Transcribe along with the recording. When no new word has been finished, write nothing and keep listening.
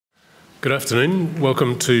Good afternoon.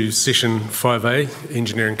 Welcome to session 5A,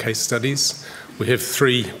 Engineering Case Studies. We have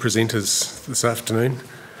three presenters this afternoon,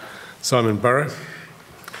 Simon Burrough,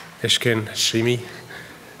 Ashkan Hashemi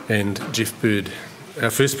and Geoff.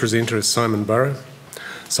 Our first presenter is Simon Burrough.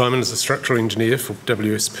 Simon is a structural engineer for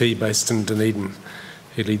WSP based in Dunedin.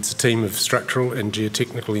 He leads a team of structural and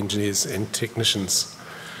geotechnical engineers and technicians.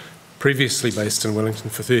 Previously based in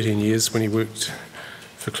Wellington for 13 years when he worked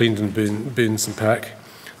for Clendon, Burns and Park,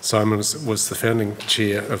 Simon was the founding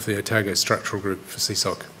chair of the Otago Structural Group for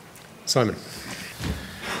SESOC. Simon.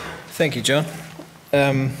 Thank you, John.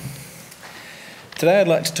 Today I'd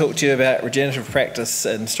like to talk to you about regenerative practice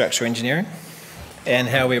in structural engineering and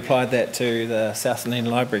how we applied that to the South Dunedin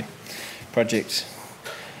Library project.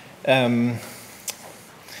 As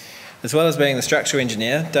well as being the structural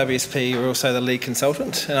engineer, WSP were also the lead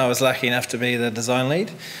consultant, and I was lucky enough to be the design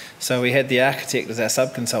lead. So we had the architect as our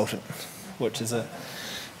sub-consultant, which is an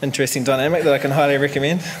interesting dynamic that I can highly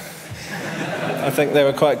recommend. I think they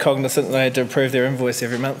were quite cognizant that they had to approve their invoice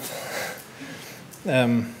every month.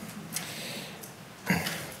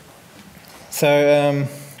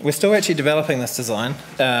 We're still actually developing this design,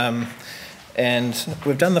 and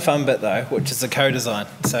we've done the fun bit though, which is the co-design.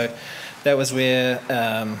 So that was where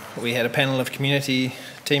we had a panel of community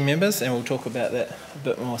team members, and we'll talk about that a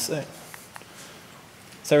bit more soon.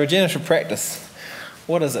 So regenerative practice,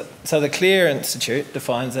 what is it? So the CLEAR Institute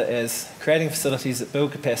defines it as creating facilities that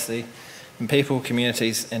build capacity in people,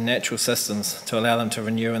 communities and natural systems to allow them to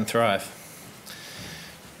renew and thrive.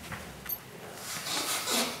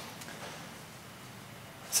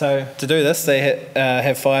 So to do this, they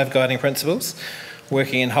have 5 guiding principles,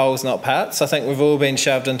 working in wholes, not parts. I think we've all been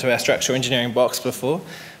shoved into our structural engineering box before,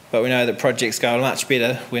 but we know that projects go much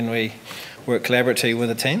better when we work collaboratively with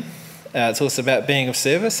a team. It's also about being of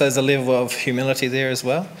service. There's a level of humility there as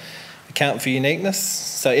well. Account for uniqueness.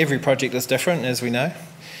 So every project is different, as we know.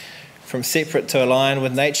 From separate to aligned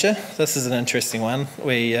with nature. This is an interesting one.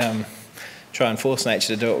 We try and force nature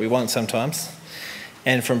to do what we want sometimes.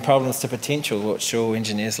 And from problems to potential, which all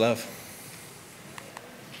engineers love.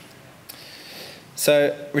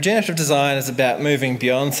 So regenerative design is about moving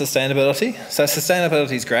beyond sustainability. So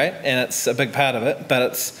sustainability is great, and it's a big part of it, but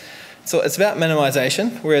it's about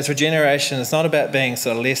minimisation, whereas regeneration is not about being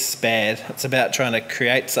sort of less bad. It's about trying to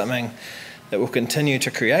create something that will continue to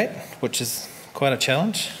create, which is quite a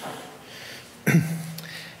challenge.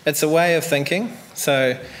 It's a way of thinking,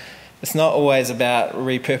 so it's not always about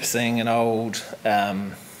repurposing an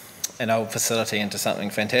old facility into something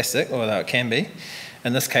fantastic, although it can be.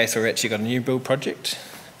 In this case, we've actually got a new build project.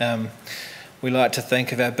 We like to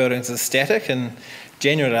think of our buildings as static, and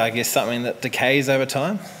generally, I guess, something that decays over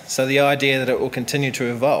time. So the idea that it will continue to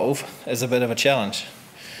evolve is a bit of a challenge.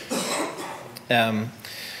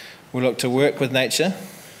 We look to work with nature.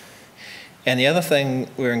 And the other thing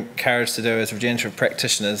we're encouraged to do as regenerative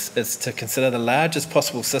practitioners is to consider the largest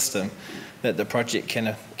possible system that the project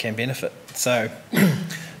can benefit. So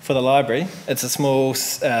for the library, it's a small,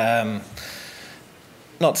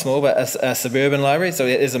 not small, but a suburban library. So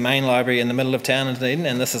there's a main library in the middle of town in Dunedin,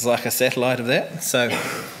 and this is like a satellite of that. So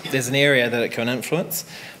there's an area that it can influence,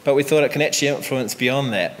 but we thought it can actually influence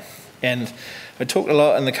beyond that. And I talked a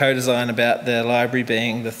lot in the co-design about the library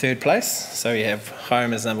being the third place. So you have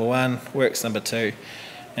home as number 1, works number 2,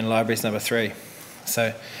 and libraries number 3.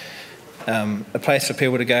 So a place for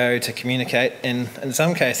people to go to communicate, and in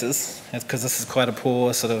some cases, because this is quite a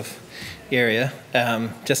poor sort of area,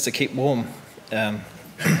 just to keep warm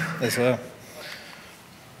as well.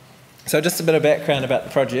 So just a bit of background about the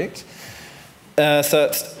project. The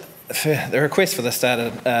request for this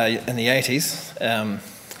started in the 80s.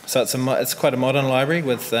 So it's quite a modern library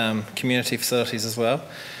with community facilities as well.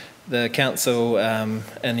 The council in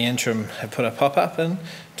the interim have put a pop-up in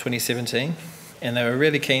 2017, and they were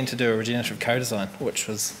really keen to do a regenerative co-design, which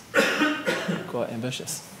was quite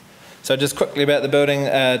ambitious. So just quickly about the building,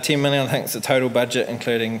 10 million I think is the total budget,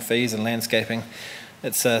 including fees and landscaping.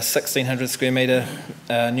 It's a 1,600 square metre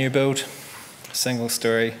new build, single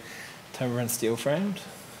storey, timber and steel framed.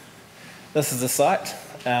 This is the site.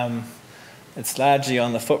 It's largely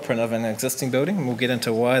on the footprint of an existing building, and we'll get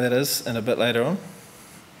into why that is in a bit later on.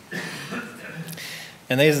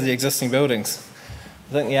 And these are the existing buildings.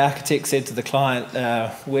 I think the architect said to the client,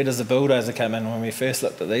 where does the bulldozer come in, when we first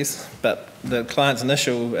looked at these? But the client's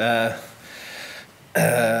initial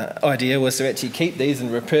idea was to actually keep these and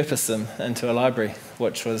repurpose them into a library,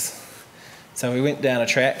 which was... So we went down a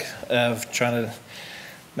track of trying to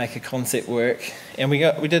make a concept work, and we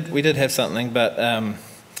did have something, but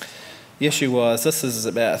the issue was this is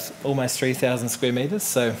about almost 3,000 square metres,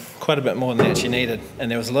 so quite a bit more than they actually needed,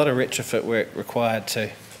 and there was a lot of retrofit work required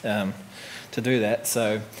too. to do that.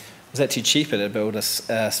 So it was actually cheaper to build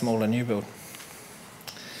a smaller new build.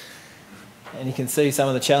 And you can see some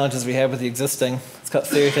of the challenges we have with the existing. It's got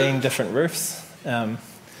 13 different roofs. In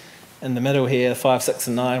the middle here, 5, 6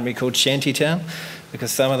 and 9, we called Shantytown,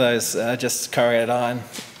 because some of those are just corrugated iron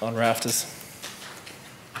on rafters.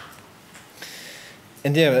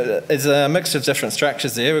 And yeah, there's a mixture of different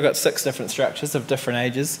structures there. We've got 6 different structures of different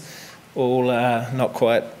ages, all not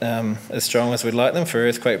quite as strong as we'd like them for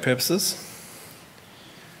earthquake purposes.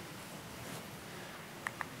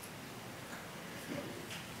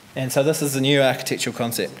 And so this is a new architectural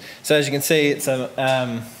concept. So as you can see, it's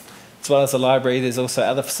as well as a library, there's also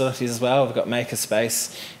other facilities as well. We've got maker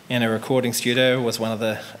space, and a recording studio was one of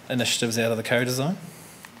the initiatives out of the co-design.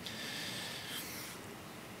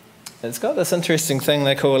 It's got this interesting thing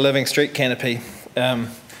they call a living street canopy.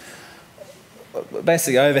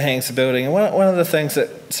 Basically overhangs the building. And one of the things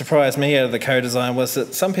that surprised me out of the co-design was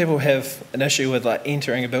that some people have an issue with like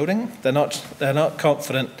entering a building. They're not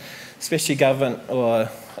confident, especially government or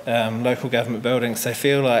local government buildings. They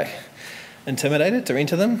feel like intimidated to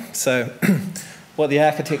enter them. So what the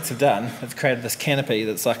architects have done, have created this canopy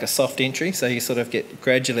that's like a soft entry, so you sort of get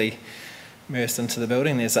gradually immersed into the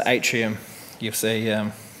building. There's an atrium you'll see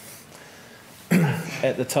at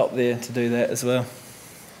the top there to do that as well.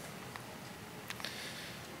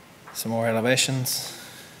 Some more elevations.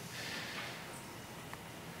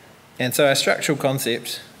 And so our structural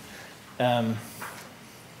concept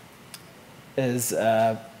is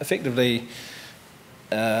effectively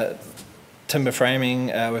timber framing.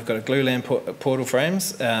 We've got a glulam portal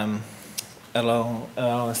frames along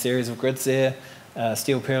a series of grids there,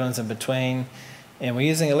 steel purlins in between, and we're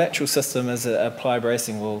using a lateral system as a ply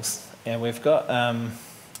bracing walls. And we've got a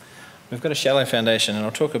shallow foundation, and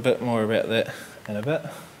I'll talk a bit more about that in a bit.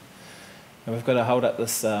 And we've got to hold up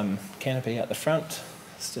this canopy at the front.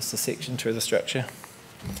 It's just a section through the structure.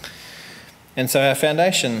 And so our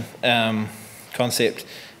foundation concept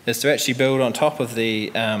is to actually build on top of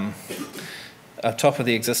the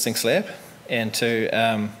existing slab, and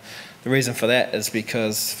the reason for that is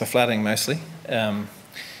because for flooding mostly, and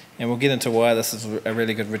we'll get into why this is a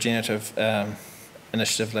really good regenerative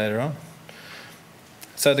initiative later on.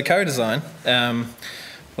 So the co-design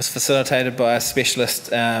was facilitated by a specialist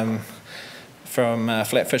from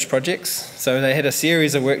Flatfish Projects. So they had a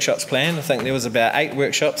series of workshops planned. I think there was about 8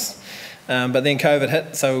 workshops. But then COVID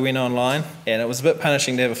hit, so we went online, and it was a bit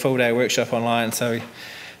punishing to have a full-day workshop online, so we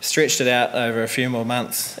stretched it out over a few more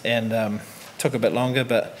months, and took a bit longer,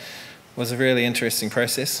 but was a really interesting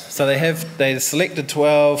process. So they selected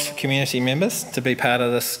 12 community members to be part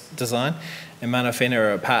of this design, and Mana Whena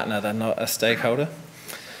are a partner, they're not a stakeholder.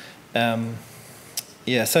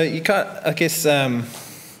 Yeah, so you can't, I guess,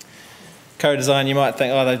 co-design, you might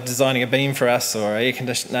think, oh, they're designing a beam for us or air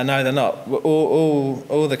conditioning. No, they're not.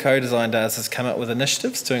 All the co-design does is come up with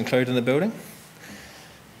initiatives to include in the building.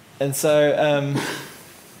 And so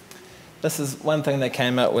this is one thing they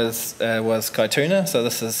came up with was Kaituna. So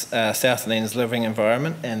this is South Dunedin's living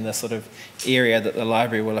environment and the sort of area that the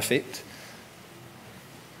library will affect.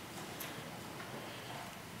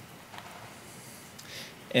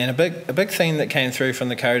 And a big theme that came through from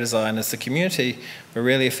the co-design is the community were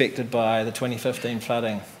really affected by the 2015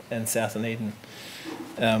 flooding in South Dunedin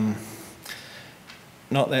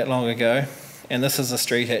not that long ago. And this is a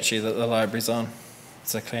street actually that the library's on,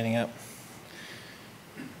 so cleaning up.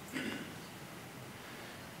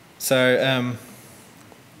 So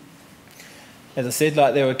as I said,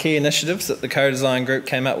 like there were key initiatives that the co-design group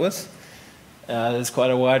came up with. There's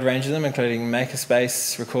quite a wide range of them, including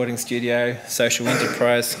makerspace, recording studio, social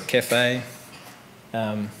enterprise, cafe,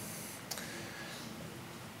 a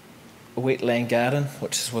wetland garden,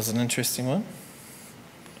 which was an interesting one.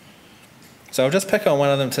 So I'll just pick on one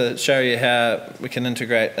of them to show you how we can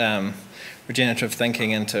integrate regenerative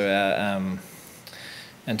thinking into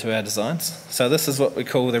our designs. So this is what we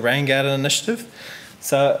call the Rain Garden Initiative.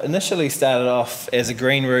 So it initially started off as a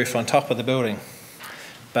green roof on top of the building,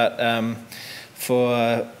 but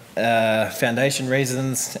for foundation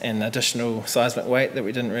reasons and additional seismic weight that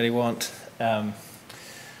we didn't really want, it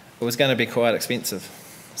was going to be quite expensive.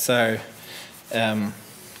 So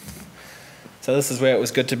this is where it was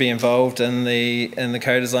good to be involved in the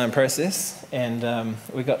co-design process, and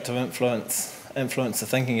we got to influence the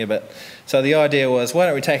thinking a bit. So the idea was, why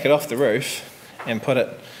don't we take it off the roof and put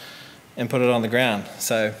it on the ground?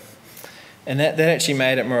 So, and that actually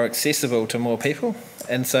made it more accessible to more people,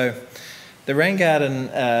 and so. The rain garden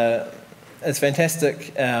is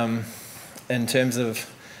fantastic in terms of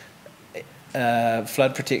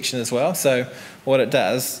flood protection as well. So what it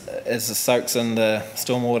does is it soaks in the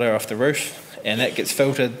stormwater off the roof and that gets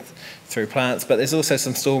filtered through plants, but there's also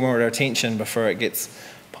some stormwater retention before it gets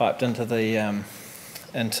piped into the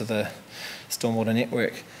stormwater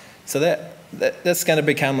network. So that's going to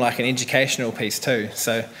become like an educational piece too.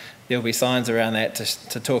 So there'll be signs around that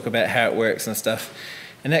to talk about how it works and stuff.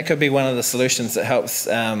 And that could be one of the solutions that helps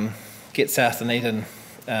get South Dunedin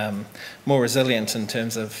more resilient in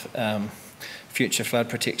terms of future flood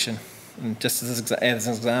protection. And just as an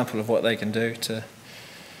example of what they can do to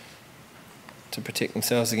protect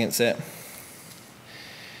themselves against that.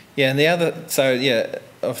 Yeah, and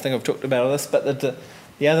I think I've talked about all this, but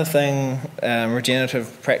the other thing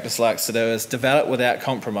regenerative practice likes to do is develop without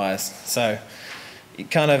compromise. So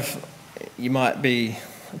you might be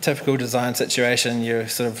a typical design situation, you're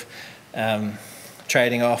sort of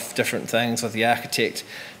trading off different things with the architect,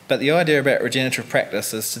 but the idea about regenerative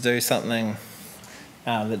practice is to do something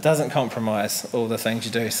that doesn't compromise all the things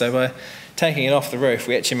you do. So by taking it off the roof,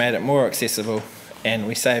 we actually made it more accessible and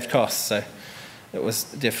we saved costs, so it was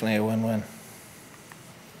definitely a win-win.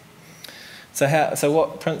 So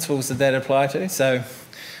what principles did that apply to? So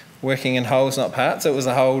working in wholes, not parts. It was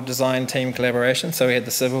a whole design team collaboration. So we had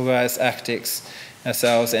the civil guys, architects,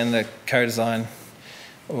 ourselves, and the co-design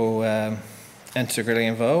all integrally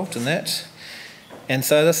involved in that. And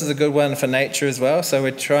so this is a good one for nature as well. So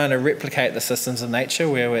we're trying to replicate the systems of nature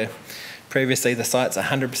where previously the site's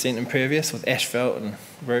 100% impervious with asphalt and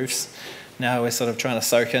roofs. Now we're sort of trying to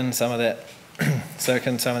soak in some of that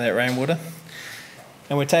rainwater.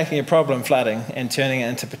 And we're taking a problem, flooding, and turning it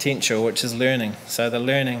into potential, which is learning. So the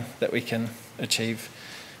learning that we can achieve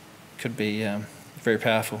could be very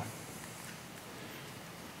powerful.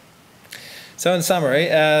 So in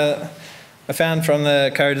summary, I found from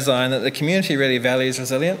the co-design that the community really values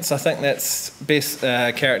resilience. I think that's best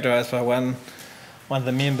characterised by one of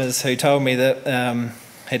the members who told me that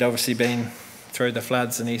he'd obviously been through the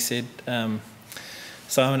floods, and he said,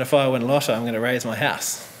 Simon, if I win lotto, I'm going to raise my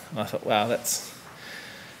house. And I thought, wow, that's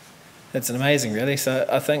an amazing, really. So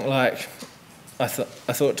I think, I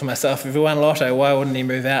thought to myself, if he won lotto, why wouldn't he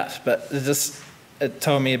move out? But it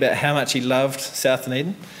told me about how much he loved South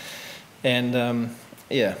Dunedin, and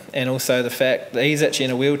and also the fact that he's actually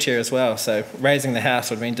in a wheelchair as well. So raising the house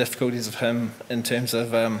would mean difficulties of him in terms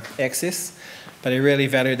of access, but he really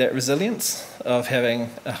valued that resilience of having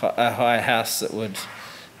a high house that would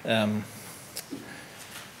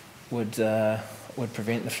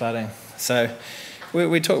prevent the flooding. So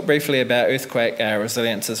we talked briefly about earthquake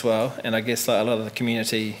resilience as well, and I guess like a lot of the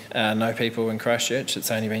community know people in Christchurch.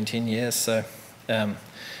 It's only been 10 years, so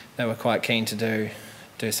they were quite keen to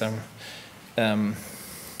do some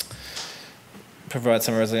provide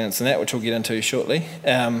some resilience in that, which we'll get into shortly.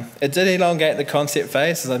 It did elongate the concept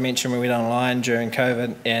phase, as I mentioned, when we went online during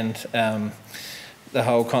COVID, and the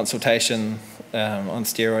whole consultation on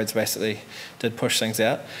steroids basically did push things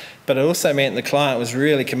out. But it also meant the client was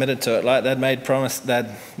really committed to it. Like they'd made promise,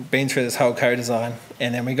 they'd been through this whole co-design,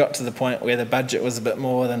 and then we got to the point where the budget was a bit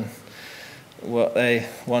more than what they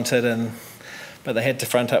wanted, but they had to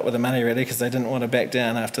front up with the money really because they didn't want to back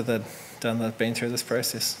down after they'd been through this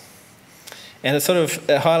process. And it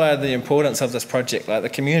highlighted the importance of this project. Like the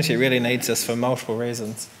community really needs this for multiple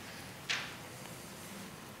reasons.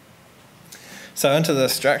 So into the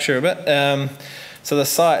structure a bit. So the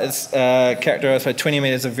site is characterised by 20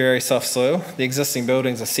 metres of very soft soil. The existing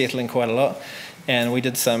buildings are settling quite a lot, and we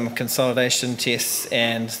did some consolidation tests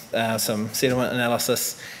and some settlement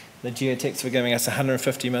analysis. The geotechs were giving us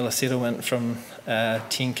 150 mil of settlement from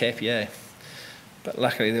 10 kPa, but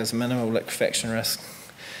luckily there was minimal liquefaction risk.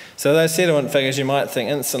 So those settlement figures, you might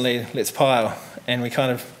think instantly, let's pile, and we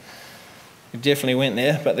definitely went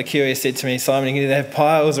there, but the QE said to me, Simon, you can either have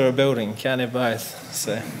piles or a building, you can't have both.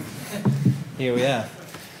 So here we are.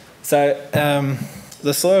 So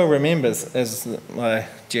the soil remembers, as my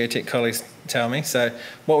geotech colleagues tell me. So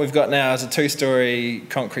what we've got now is a 2-storey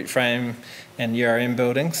concrete frame and URM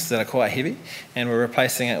buildings that are quite heavy, and we're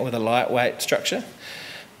replacing it with a lightweight structure.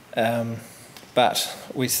 But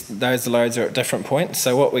those loads are at different points,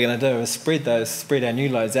 so what we're going to do is spread our new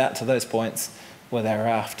loads out to those points with our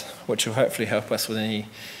raft, which will hopefully help us with any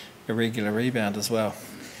irregular rebound as well.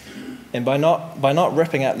 And by not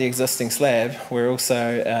ripping up the existing slab, we're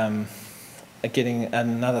also getting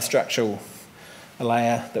another structural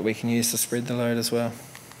layer that we can use to spread the load as well.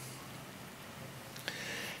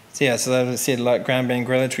 So yeah, so as I said, like ground beam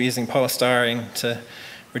grillage, we're using polystyrene to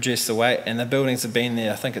reduce the weight, and the buildings have been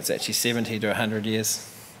there, I think it's actually 70 to 100 years.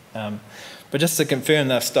 But just to confirm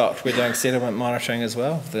they've stopped, we're doing settlement monitoring as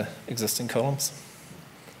well of the existing columns.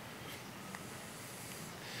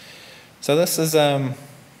 So this is an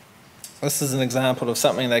example of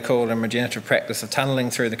something they call in regenerative practice of tunnelling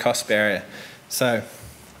through the cost barrier. So,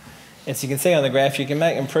 as you can see on the graph, you can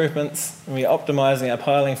make improvements, and we're optimising our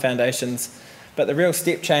piling foundations, but the real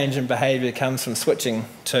step change in behaviour comes from switching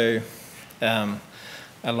to a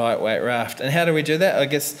lightweight raft. And how do we do that? I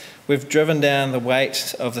guess we've driven down the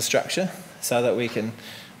weight of the structure so that we can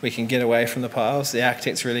get away from the piles. The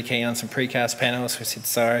architect's really keen on some precast panels. We said,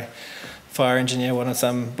 sorry, fire engineer wanted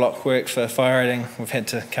some block work for fire rating. We've had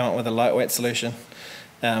to come up with a lightweight solution.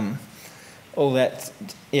 All that,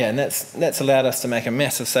 yeah, and that's allowed us to make a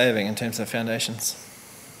massive saving in terms of foundations.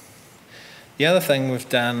 The other thing we've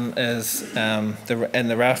done is, and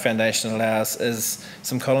the raft foundation allows, is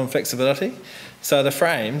some column flexibility. So the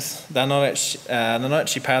frames, they're not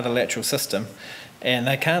actually part of the lateral system, and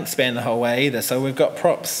they can't span the whole way either. So we've got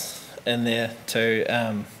props in there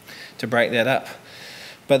to break that up.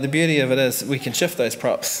 But the beauty of it is we can shift those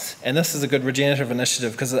props, and this is a good regenerative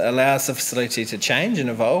initiative because it allows the facility to change and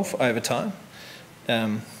evolve over time.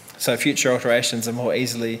 So future alterations are more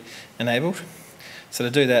easily enabled. So to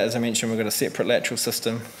do that, as I mentioned, we've got a separate lateral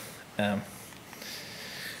system.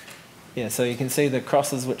 Yeah, so you can see the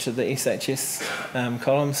crosses, which are the SHS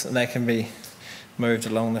columns, and they can be moved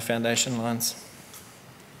along the foundation lines.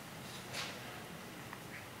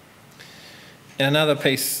 And another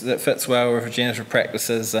piece that fits well with regenerative practice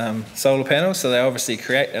is solar panels. So they obviously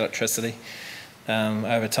create electricity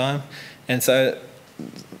over time. And so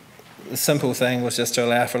the simple thing was just to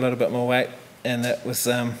allow for a little bit more weight, and that was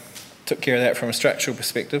took care of that from a structural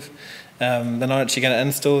perspective. They're not actually going to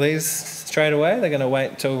install these straight away. They're going to wait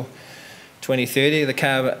until 2030.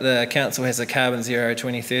 The council has a carbon zero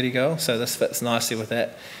 2030 goal, so this fits nicely with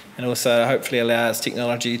that, and also hopefully allows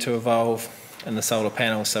technology to evolve in the solar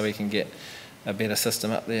panels so we can get a better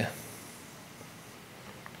system up there.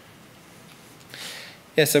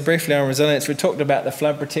 Yeah, so briefly on resilience, we talked about the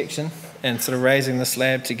flood protection and sort of raising the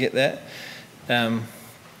slab to get that.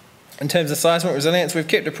 In terms of seismic resilience, we've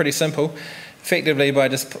kept it pretty simple, effectively by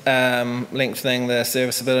just lengthening the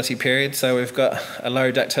serviceability period. So we've got a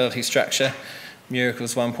low ductility structure, mu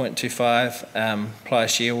equals 1.25, ply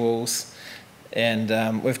shear walls,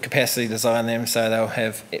 and we've capacity designed them so they'll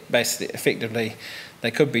have basically effectively,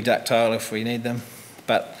 they could be ductile if we need them,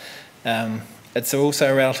 but it's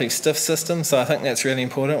also a relatively stiff system, so I think that's really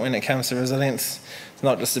important when it comes to resilience. It's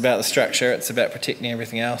not just about the structure, it's about protecting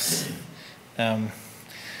everything else.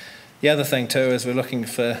 The other thing too is we're looking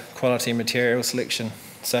for quality material selection.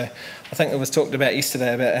 So I think it was talked about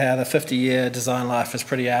yesterday about how the 50-year design life is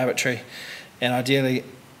pretty arbitrary, and ideally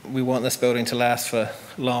we want this building to last for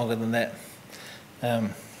longer than that.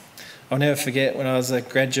 I'll never forget when I was a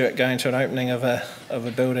graduate going to an opening of a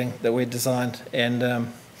building that we'd designed, and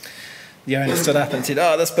the owner stood up and said,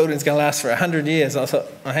 "Oh, this building's going to last for 100 years." I thought,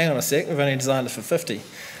 "Oh, hang on a sec, we've only designed it for 50.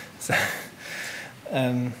 So,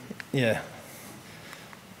 yeah.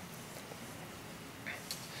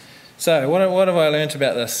 So what have I learnt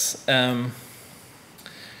about this?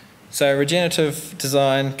 So regenerative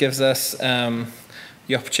design gives us the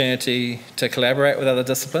opportunity to collaborate with other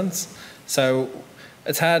disciplines. So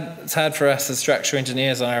it's hard for us as structural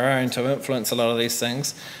engineers on our own to influence a lot of these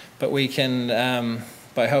things, but we can,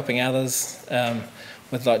 by helping others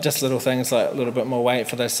with like just little things like a little bit more weight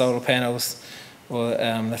for those solar panels, or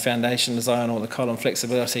the foundation design or the column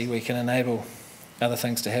flexibility, we can enable other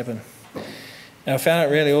things to happen. And I found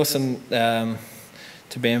it really awesome to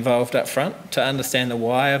be involved up front, to understand the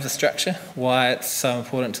why of the structure, why it's so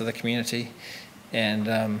important to the community,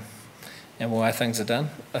 and why things are done.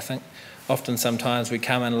 I think often sometimes we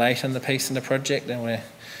come in late in the piece in the project and we're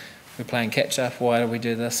playing catch up. Why do we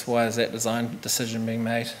do this? Why is that design decision being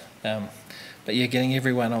made? But yeah, getting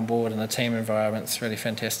everyone on board in a team environment is really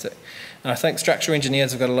fantastic. And I think structural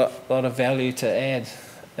engineers have got a lot of value to add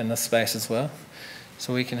in this space as well.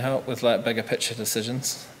 So we can help with like bigger picture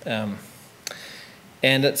decisions. And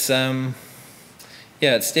it's a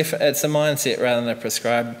mindset rather than a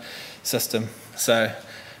prescribed system. So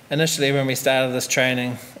initially when we started this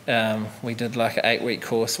training, we did like an 8-week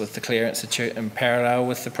course with the Clear Institute in parallel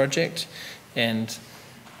with the project, and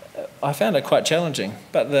I found it quite challenging.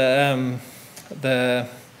 But the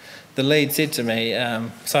lead said to me,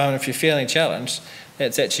 "Simon, if you're feeling challenged,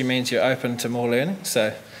 it actually means you're open to more learning."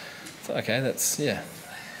 So, okay, that's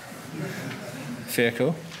fair,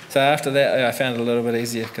 cool. So after that, I found it a little bit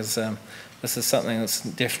easier because this is something that's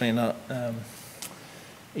definitely not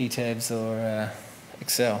ETABS or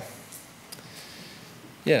Excel.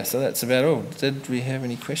 Yeah, so that's about all. Did we have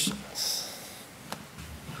any questions?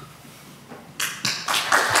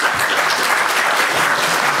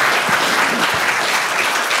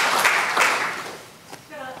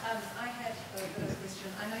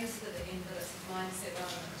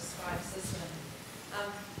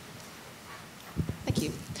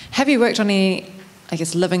 Have you worked on any, I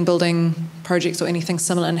guess, living building projects or anything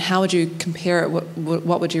similar, and how would you compare it?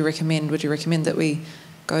 What would you recommend? Would you recommend that we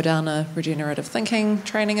go down a regenerative thinking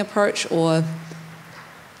training approach, or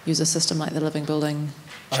use a system like the living building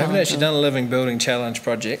challenge? I haven't actually done a living building challenge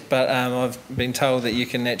project, but I've been told that you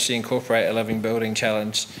can actually incorporate a living building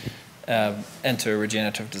challenge into a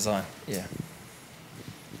regenerative design. Yeah.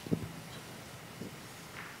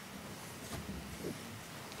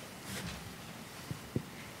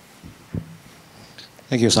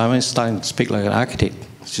 Thank you, Simon. It's starting to speak like an architect,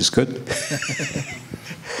 which is good.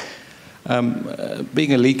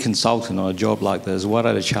 Being a lead consultant on a job like this, what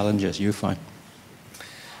are the challenges you find?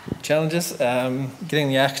 Challenges? Getting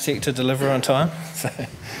the architect to deliver on time. So,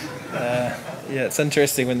 yeah, it's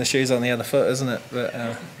interesting when the shoe's on the other foot, isn't it?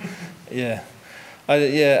 But yeah,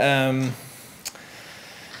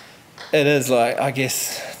 it is like, I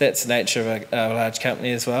guess that's the nature of a large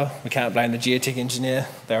company as well. We can't blame the geotech engineer;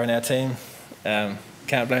 they're in our team.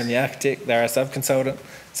 Can't blame the architect; they're our sub-consultant.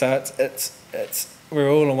 So it's we're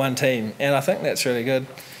all in one team, and I think that's really good.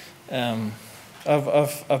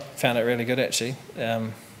 I've found it really good actually.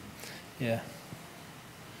 Yeah.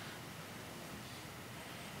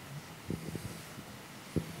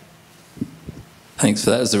 Thanks for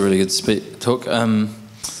that. It was a really good talk.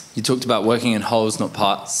 You talked about working in wholes, not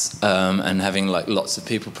parts, and having like lots of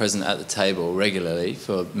people present at the table regularly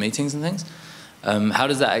for meetings and things. How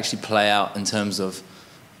does that actually play out in terms of,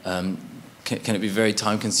 can it be very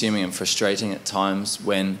time-consuming and frustrating at times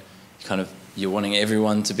when you're wanting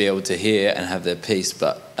everyone to be able to hear and have their piece,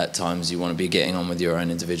 but at times you want to be getting on with your own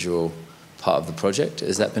individual part of the project?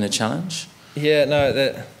 Has that been a challenge? Yeah, no,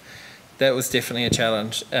 that was definitely a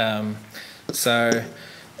challenge. So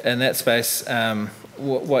in that space,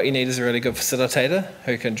 what you need is a really good facilitator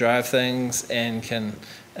who can drive things and can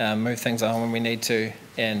move things on when we need to,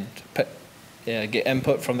 and get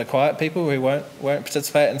input from the quiet people who won't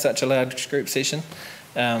participate in such a large group session.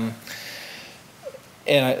 And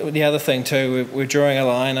the other thing too, we're drawing a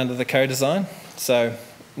line under the co-design, so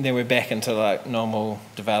then we're back into like normal,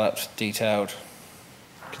 developed, detailed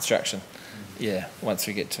construction. Yeah, once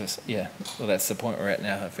we get to, well that's the point we're at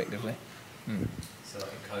now, effectively. So like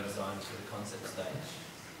a co-design for the concept stage?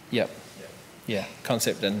 Yep. Yeah,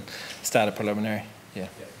 concept and start a preliminary, yeah.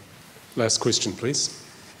 Last question, please.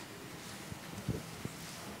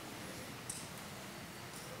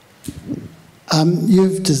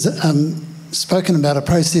 You've spoken about a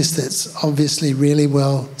process that's obviously really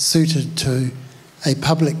well suited to a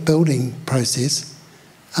public building process.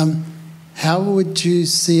 How would you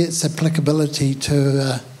see its applicability to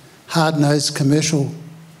a hard-nosed commercial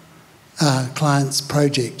client's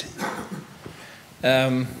project?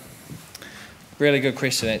 Really good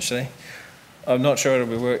question, actually. I'm not sure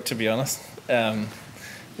it'll work, to be honest.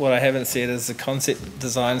 What I haven't said is the concept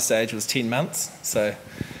design stage was 10 months, so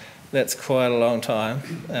that's quite a long time,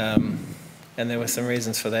 and there were some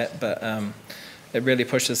reasons for that, but it really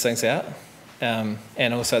pushes things out.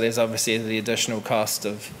 And also there's obviously the additional cost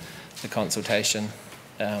of the consultation.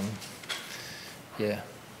 Yeah.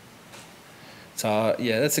 So,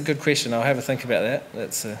 that's a good question. I'll have a think about that.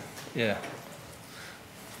 That's, yeah.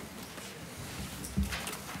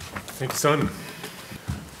 Thank you, Simon.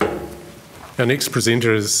 Our next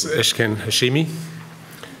presenter is Ashkan Hashemi.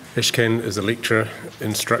 Ashkan is a lecturer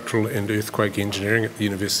in structural and earthquake engineering at the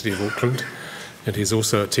University of Auckland, and he's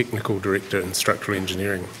also a technical director in structural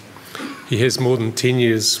engineering. He has more than 10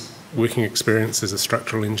 years working experience as a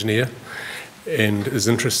structural engineer and is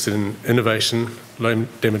interested in innovation, low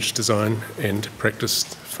damage design and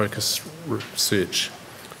practice-focused research.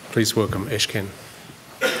 Please welcome Ashkan.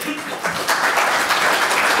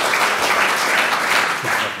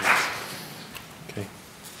 Okay.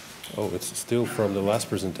 Oh, it's still from the last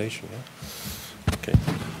presentation, yeah? Okay.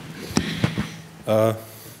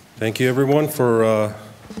 Thank you everyone for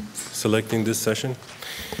selecting this session.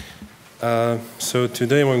 So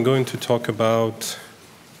today I'm going to talk about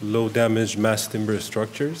low damage mass timber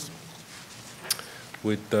structures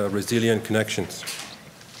with resilient connections.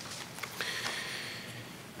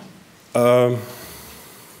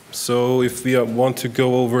 So if we want to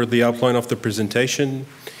go over the outline of the presentation,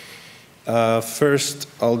 first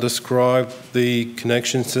I'll describe the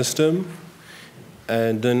connection system,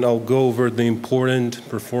 and then I'll go over the important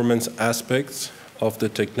performance aspects of the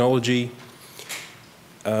technology.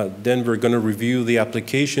 Then we're going to review the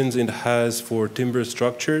applications it has for timber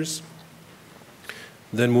structures.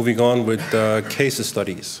 Then moving on with case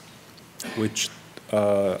studies, which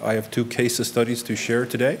I have 2 case studies to share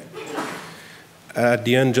today. At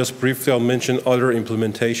the end, just briefly, I'll mention other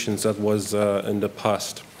implementations that was in the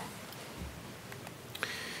past.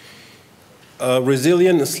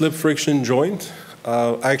 Resilient slip friction joint.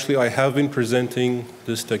 Actually, I have been presenting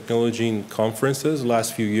this technology in conferences the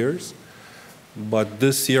last few years, but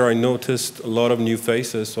this year I noticed a lot of new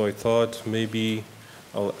faces, so I thought maybe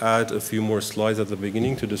I'll add a few more slides at the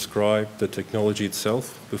beginning to describe the technology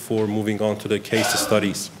itself before moving on to the case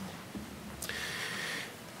studies.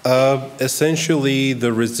 Essentially,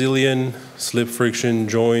 the resilient slip friction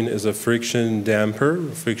joint is a friction damper,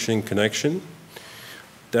 friction connection,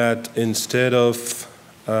 that instead of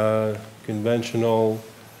conventional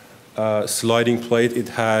sliding plate, it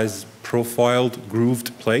has profiled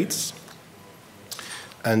grooved plates,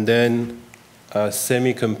 and then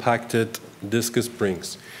semi-compacted discus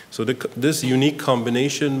springs. So this unique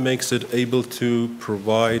combination makes it able to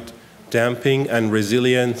provide damping and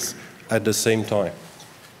resilience at the same time.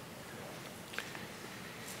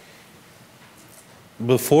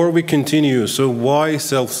 Before we continue, so why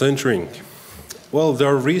self-centering? Well, there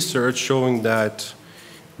are research showing that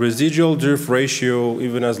residual drift ratio,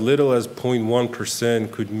 even as little as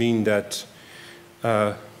 0.1%, could mean that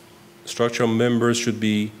structural members should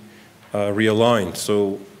be realigned.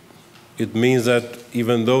 So it means that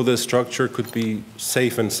even though the structure could be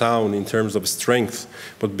safe and sound in terms of strength,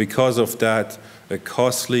 but because of that, a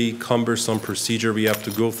costly, cumbersome procedure we have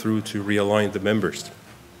to go through to realign the members.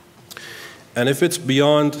 And if it's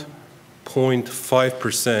beyond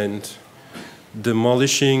 0.5%,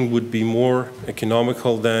 demolishing would be more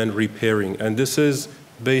economical than repairing. And this is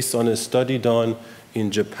based on a study done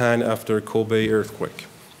in Japan after Kobe earthquake.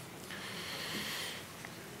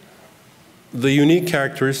 The unique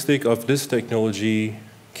characteristic of this technology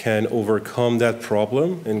can overcome that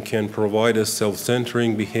problem and can provide a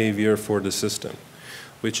self-centering behavior for the system,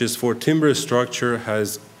 which is for timber structure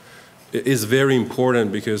is very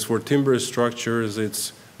important, because for timber structures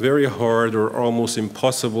it's very hard or almost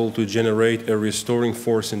impossible to generate a restoring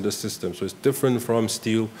force in the system. So it's different from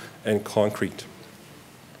steel and concrete.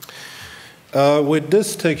 With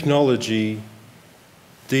this technology,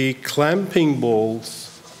 the clamping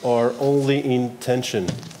bolts are only in tension.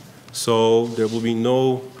 So there will be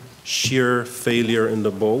no shear failure in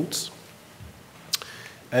the bolts.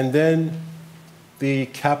 And then the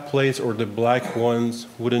cap plates, or the black ones,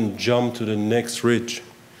 wouldn't jump to the next ridge.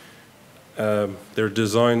 They're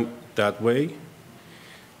designed that way.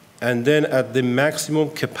 And then at the maximum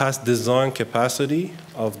design capacity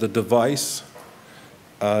of the device,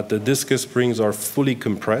 the discus springs are fully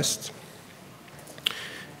compressed.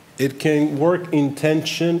 It can work in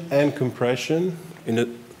tension and compression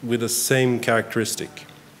with the same characteristic.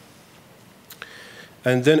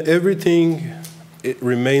 And then everything, it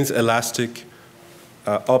remains elastic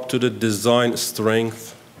up to the design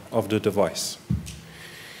strength of the device.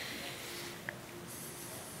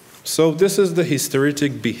 So this is the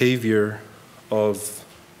hysteretic behavior of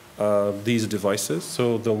these devices.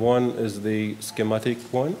 So the one is the schematic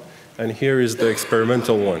one, and here is the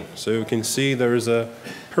experimental one. So you can see there is a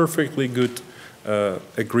perfectly good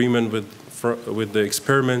agreement with the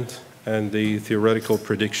experiment and the theoretical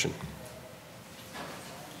prediction.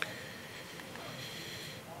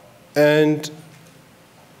 And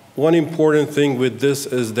one important thing with this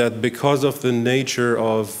is that because of the nature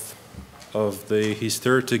of the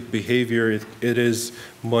hysteretic behavior, it is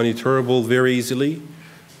monitorable very easily,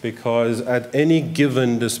 because at any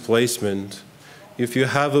given displacement, if you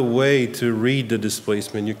have a way to read the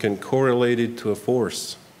displacement, you can correlate it to a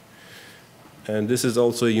force. And this is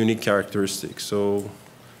also a unique characteristic. So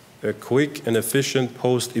a quick and efficient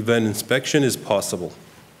post-event inspection is possible.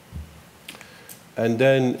 And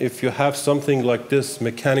then if you have something like this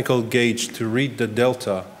mechanical gauge to read the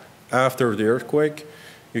delta after the earthquake,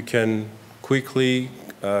 you can quickly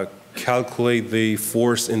calculate the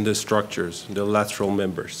force in the structures, the lateral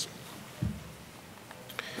members.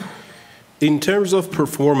 In terms of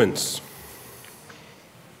performance,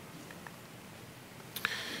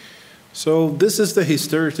 so this is the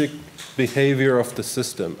hysteretic behavior of the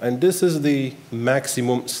system, and this is the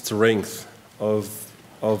maximum strength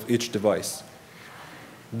of each device.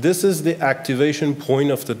 This is the activation point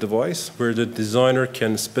of the device where the designer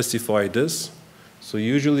can specify this. So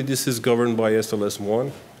usually this is governed by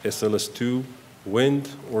SLS1, SLS2, wind,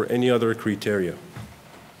 or any other criteria.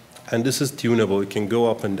 And this is tunable. It can go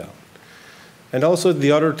up and down. And also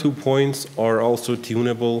the other 2 points are also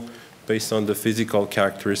tunable based on the physical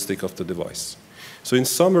characteristic of the device. So in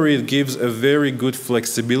summary, it gives a very good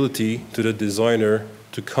flexibility to the designer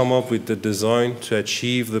to come up with the design to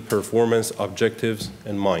achieve the performance objectives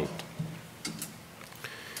in mind.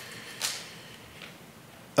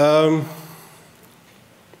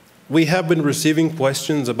 we have been receiving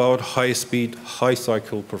questions about high-speed,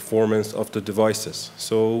 high-cycle performance of the devices.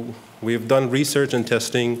 So we've done research and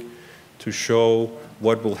testing to show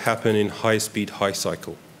what will happen in high-speed,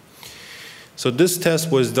 high-cycle. So this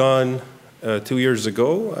test was done 2 years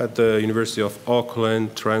ago at the University of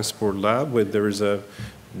Auckland Transport Lab, where there is a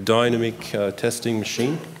dynamic testing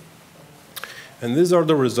machine. And these are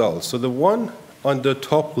the results. So the one on the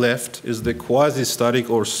top left is the quasi-static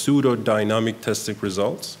or pseudo-dynamic testing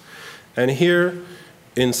results. And here,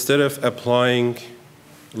 instead of applying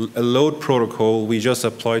a load protocol, we just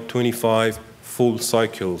applied 25 full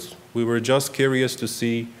cycles. We were just curious to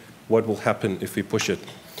see what will happen if we push it.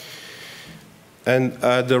 And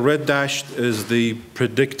the red dashed is the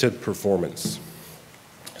predicted performance.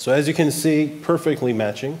 So as you can see, perfectly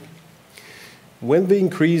matching. When we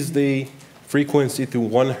increase the frequency to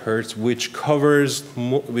 1 hertz, which covers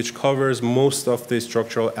most of the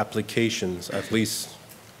structural applications, at least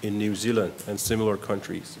in New Zealand and similar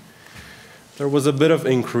countries, there was a bit of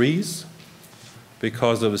increase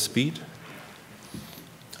because of the speed.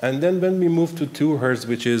 And then when we move to 2 hertz,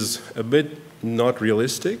 which is a bit not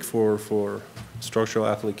realistic for structural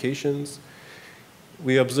applications,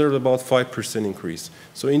 we observed about 5% increase.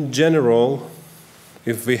 So in general,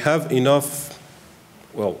 if we have enough,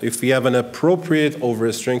 well, if we have an appropriate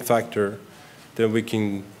overstrength factor, then we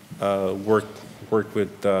can work with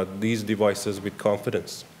these devices with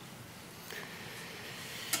confidence.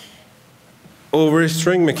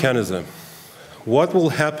 Overstrength mechanism. What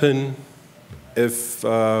will happen if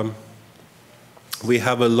we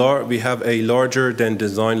have a larger than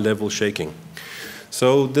design level shaking?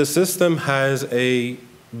 So the system has a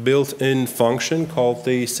built-in function called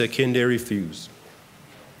the secondary fuse.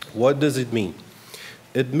 What does it mean?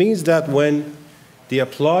 It means that when the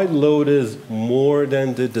applied load is more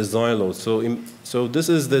than the design load, so this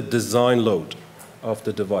is the design load of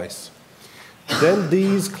the device, then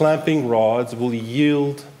these clamping rods will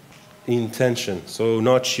yield in tension, so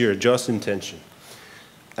not shear, just in tension.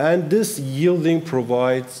 And this yielding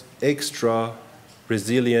provides extra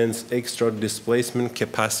resilience, extra displacement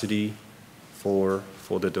capacity for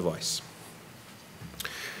the device.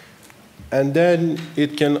 And then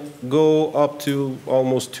it can go up to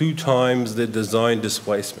almost 2 times the design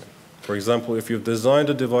displacement. For example, if you've designed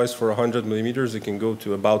a device for 100 millimeters, it can go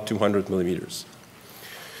to about 200 millimeters,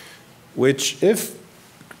 which if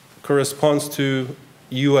corresponds to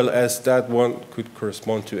ULS, that one could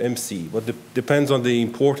correspond to MC, but depends on the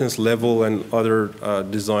importance level and other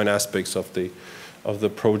design aspects of the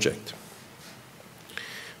project.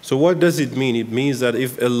 So what does it mean? It means that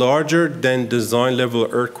if a larger than design level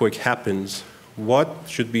earthquake happens, what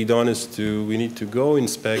should be done is we need to go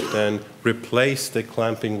inspect and replace the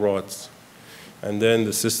clamping rods, and then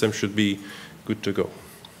the system should be good to go.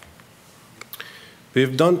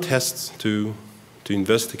 We've done tests to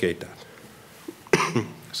investigate that.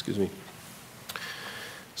 Excuse me.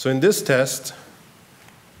 So in this test,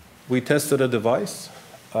 we tested a device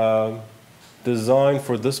designed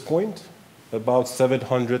for this point, about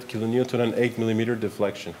 700 kilonewton and 8 millimeter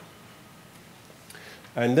deflection.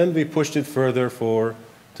 And then we pushed it further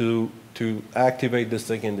to activate the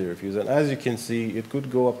secondary fuse. And as you can see, it could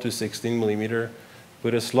go up to 16 millimeter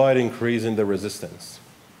with a slight increase in the resistance.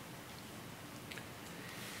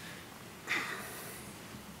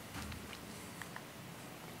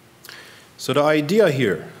 So the idea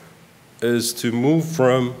here is to move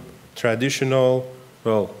from traditional,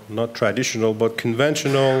 well, not traditional, but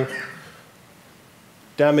conventional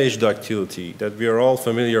damage ductility that we are all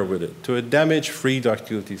familiar with it, to a damage-free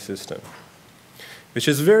ductility system, which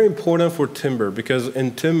is very important for timber, because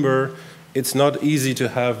in timber, it's not easy to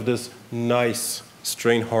have this nice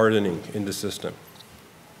strain hardening in the system.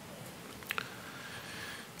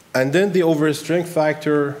 And then the overstrength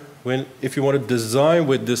factor, if you want to design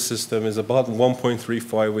with this system, is about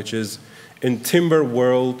 1.35, which is in timber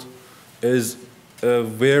world is a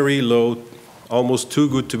very low, almost too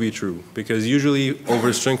good to be true, because usually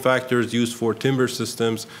overstrength factors used for timber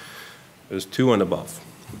systems is 2 and above.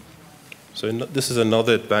 So this is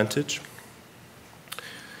another advantage.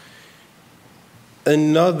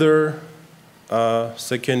 Another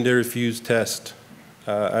secondary fuse test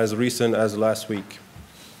as recent as last week.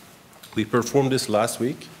 We performed this last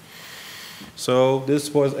week. So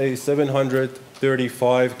this was a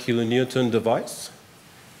 735 kilonewton device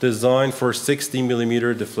designed for 60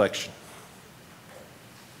 millimeter deflection.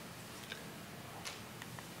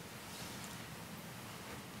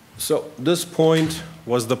 So this point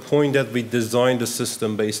was the point that we designed the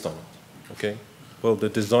system based on, okay? Well, the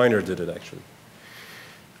designer did it actually.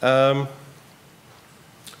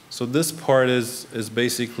 So this part is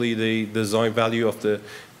basically the design value of the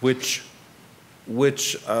which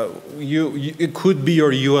it could be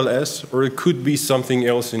your ULS or it could be something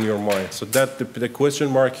else in your mind. So that the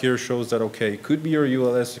question mark here shows that, okay, it could be your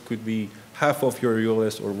ULS, it could be half of your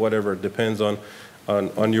ULS or whatever, it depends on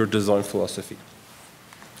your design philosophy.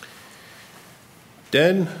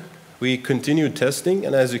 Then we continue testing,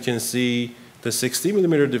 and as you can see, the 60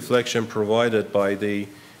 millimeter deflection provided by the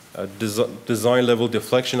design level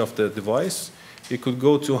deflection of the device, it could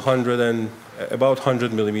go to about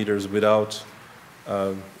 100 millimeters without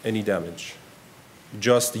any damage,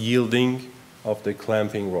 just yielding of the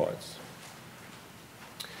clamping rods.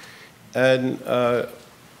 And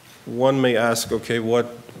one may ask, okay,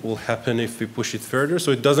 what will happen if we push it further?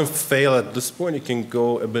 So it doesn't fail at this point, it can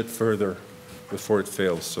go a bit further before it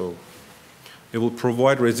fails. So it will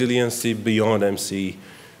provide resiliency beyond MC,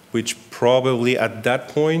 which probably at that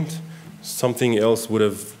point, something else would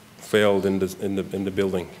have failed in the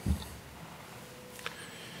building.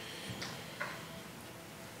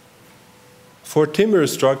 For timber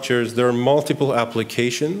structures, there are multiple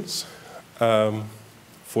applications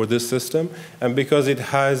for this system, and because it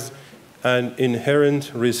has an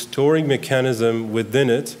inherent restoring mechanism within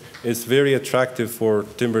it, it's very attractive for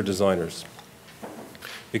timber designers.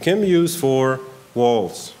 It can be used for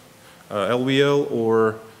walls, LVL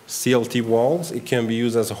or CLT walls. It can be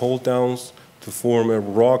used as hold downs to form a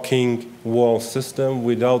rocking wall system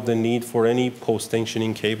without the need for any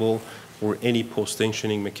post-tensioning cable or any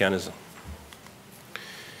post-tensioning mechanism.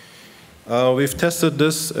 We've tested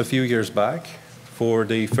this a few years back for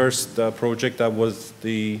the first project that was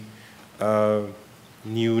the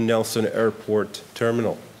new Nelson Airport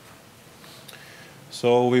terminal.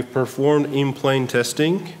 So we've performed in-plane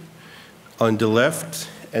testing on the left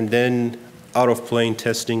and then out-of-plane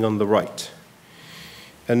testing on the right.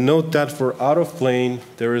 And note that for out-of-plane,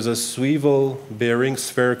 there is a swivel bearing,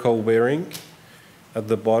 spherical bearing at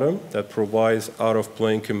the bottom that provides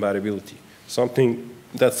out-of-plane compatibility, something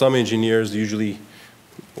that some engineers usually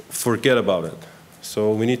forget about it.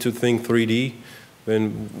 So we need to think 3D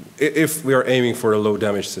if we are aiming for a low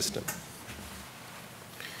damage system.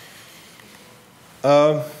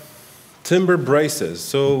 Timber braces.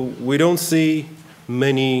 So we don't see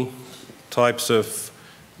many types of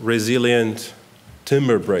resilient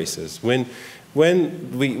timber braces. When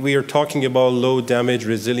we are talking about low damage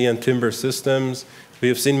resilient timber systems, we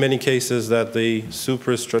have seen many cases that the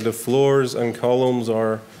superstructure floors and columns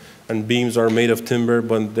and beams are made of timber,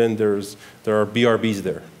 but then there are BRBs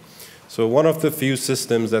there. So one of the few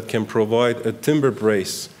systems that can provide a timber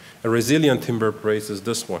brace, a resilient timber brace, is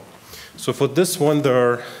this one. So for this one, there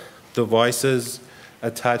are devices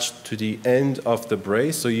attached to the end of the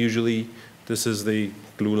brace. So usually this is the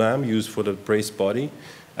glue lamp used for the brace body.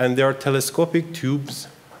 And there are telescopic tubes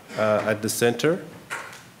at the center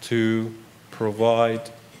to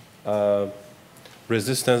provide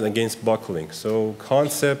resistance against buckling. So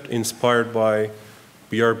concept inspired by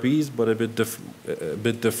BRBs, but a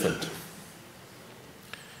bit different.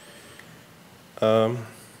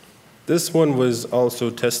 This one was also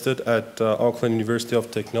tested at Auckland University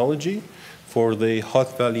of Technology for the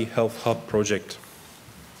Hot Valley Health Hub project.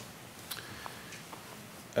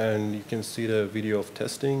 And you can see the video of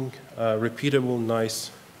testing. Repeatable,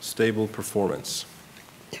 nice, stable performance.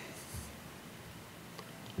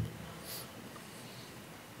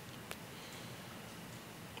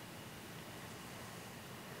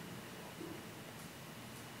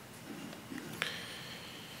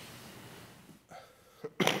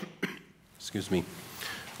 Excuse me.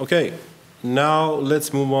 Okay, now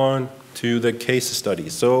let's move on to the case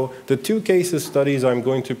studies. So the two case studies I'm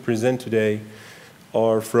going to present today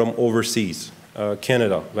are from overseas,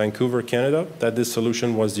 Canada, Vancouver, Canada, that this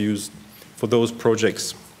solution was used for those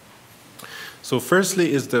projects. So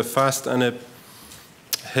firstly is the Fast ANEP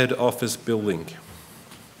head office building.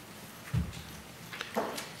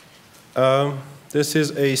 This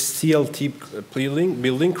is a CLT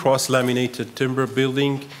building, cross-laminated timber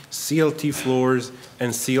building, CLT floors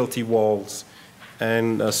and CLT walls,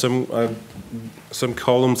 and some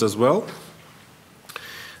columns as well.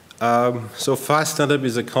 So Fast ANEP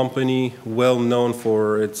is a company well known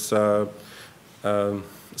for its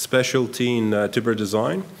specialty in timber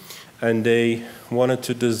design, and they wanted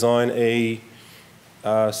to design a,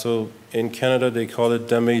 so in Canada they call it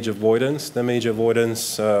Damage-Avoidance.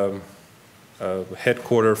 Damage-Avoidance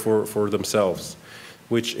headquarter for themselves,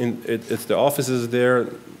 which it's the offices there.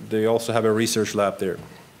 They also have a research lab there.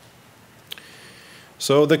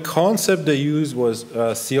 So the concept they used was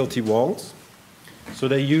CLT walls. So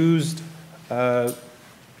they used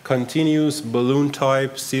continuous balloon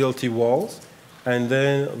type CLT walls, and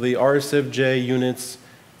then the RSFJ units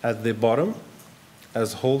at the bottom,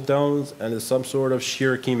 as hold downs and as some sort of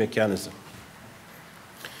shear key mechanism.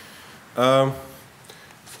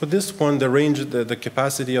 For this one, the range, the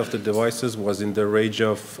capacity of the devices was in the range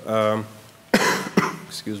of,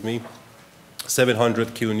 excuse me,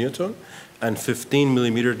 700 kilonewton and 15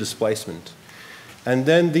 millimeter displacement. And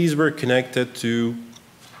then these were connected to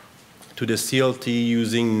the CLT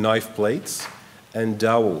using knife plates and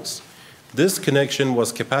dowels. This connection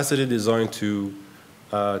was capacity designed to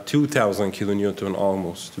 2,000 kilonewton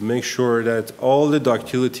almost, to make sure that all the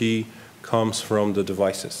ductility comes from the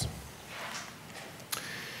devices.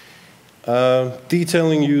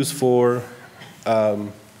 Detailing used for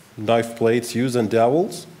knife plates used and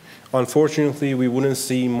dowels. Unfortunately, we wouldn't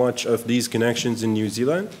see much of these connections in New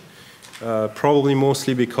Zealand, probably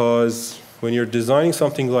mostly because when you're designing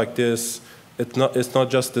something like this, it's not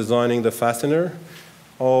just designing the fastener.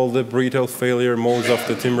 All the brittle failure modes of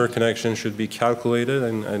the timber connection should be calculated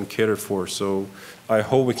and catered for. So I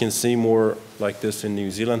hope we can see more like this in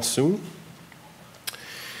New Zealand soon.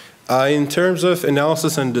 In terms of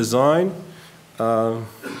analysis and design,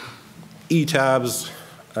 ETABS,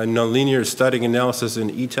 nonlinear static analysis in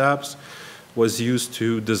ETABS was used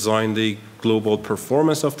to design the global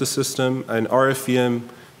performance of the system, and RFEM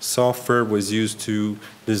software was used to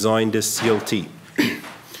design the CLT.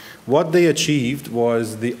 What they achieved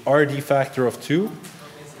was the RD factor of 2,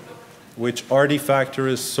 which RD factor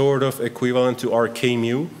is sort of equivalent to RK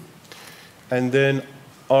mu, and then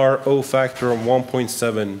RO factor of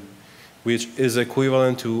 1.7, which is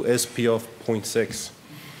equivalent to SP of 0.6.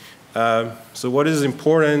 So what is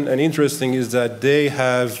important and interesting is that they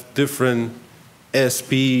have different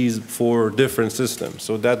SPs for different systems.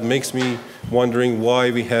 So that makes me wondering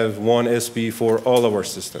why we have one SP for all of our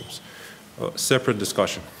systems. Separate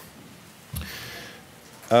discussion.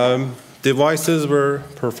 Devices were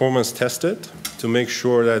performance tested to make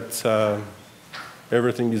sure that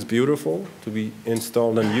everything is beautiful to be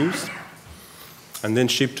installed and used, and then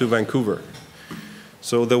shipped to Vancouver.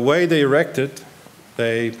 So the way they erect it,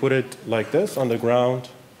 they put it like this on the ground,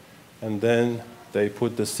 and then they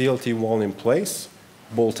put the CLT wall in place,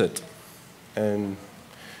 bolt it, and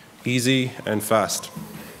easy and fast.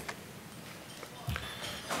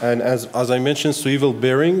 And as I mentioned, swivel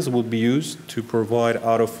bearings will be used to provide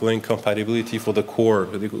out-of-link compatibility for the core.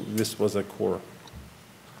 This was a core.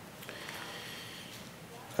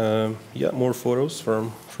 Yeah, more photos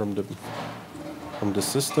from the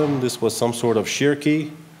system. This was some sort of shear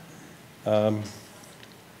key, and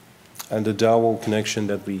the dowel connection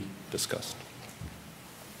that we discussed.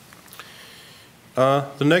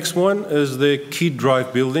 The next one is the key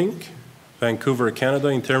drive building, Vancouver, Canada.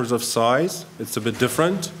 In terms of size, it's a bit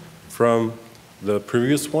different from the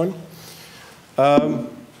previous one. I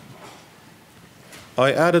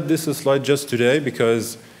added this slide just today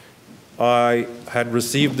because I had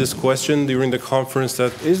received this question during the conference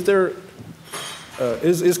that is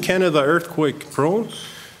Canada earthquake prone?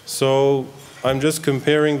 So I'm just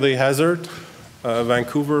comparing the hazard,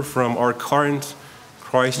 Vancouver, from our current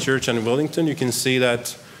Christchurch and Wellington. You can see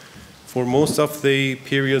that for most of the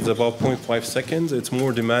periods about 0.5 seconds, it's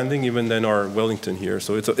more demanding even than our Wellington here.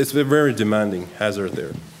 So it's a very demanding hazard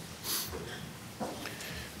there.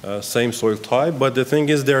 Same soil type, but the thing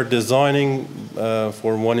is they're designing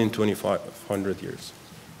for 1 in 2,500 years.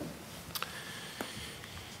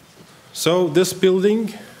 So this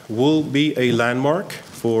building will be a landmark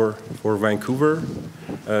for Vancouver,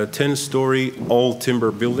 a 10-story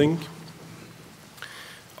all-timber building.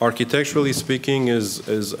 Architecturally speaking, it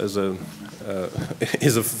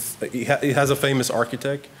has a famous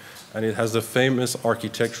architect, and it has a famous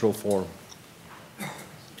architectural form.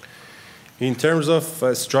 In terms of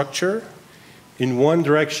structure, in one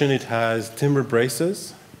direction it has timber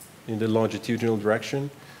braces in the longitudinal direction.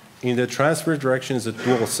 In the transverse direction is a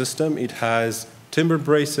dual system. It has timber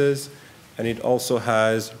braces, and it also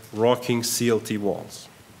has rocking CLT walls.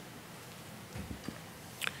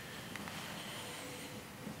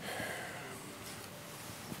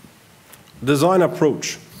 Design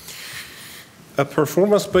approach. A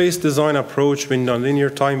performance-based design approach with nonlinear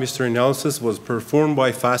time history analysis was performed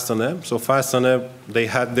by FastOnEb. So FastOnEb, they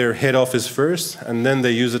had their head office first, and then they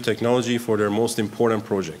used the technology for their most important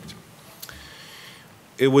project.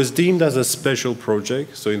 It was deemed as a special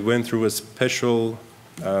project, so it went through a special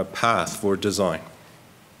path for design.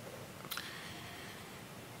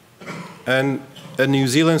 And a New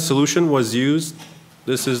Zealand solution was used.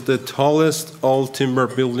 This is the tallest all-timber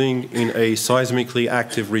building in a seismically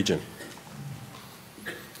active region.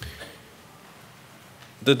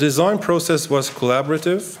 The design process was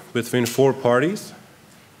collaborative between 4 parties: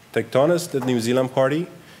 Tectonus, the New Zealand party,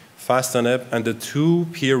 Fastaneb, and the 2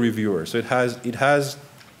 peer reviewers. So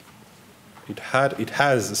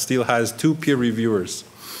still has 2 peer reviewers.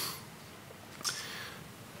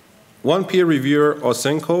 One peer reviewer,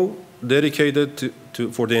 Osenko, dedicated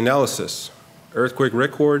for the analysis, earthquake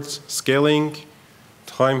records, scaling,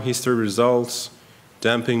 time history results,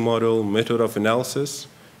 damping model, method of analysis,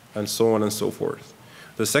 and so on and so forth.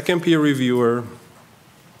 The second peer reviewer,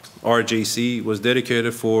 RJC, was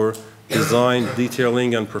dedicated for design,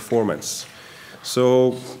 detailing, and performance.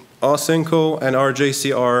 So Osenko and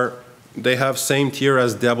RJC they have same tier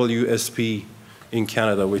as WSP in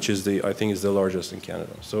Canada, which is I think is the largest in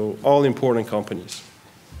Canada. So all important companies.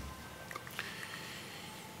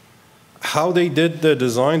 How they did the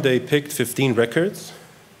design, they picked 15 records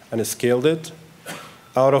and scaled it.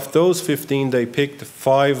 Out of those 15, they picked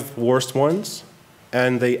 5 worst ones,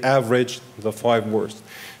 and they averaged the 5 worst.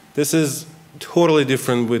 This is totally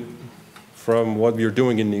different from what we're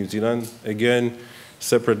doing in New Zealand. Again,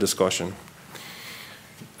 separate discussion.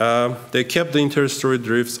 They kept the inter-story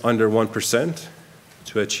drifts under 1%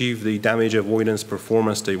 to achieve the damage avoidance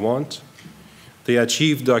performance they want. They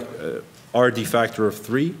achieved the RD factor of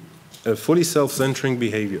 3, a fully self-centering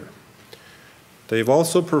behavior. They've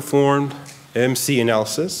also performed MC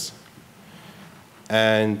analysis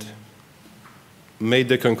and made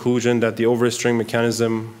the conclusion that the overstring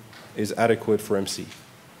mechanism is adequate for MC.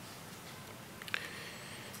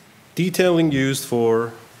 Detailing used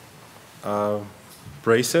for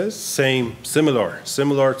braces,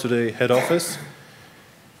 similar to the head office.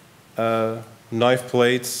 Knife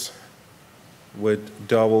plates with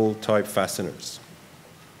double type fasteners.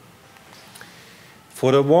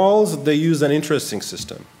 For the walls, they use an interesting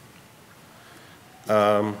system.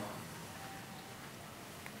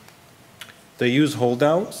 They use hold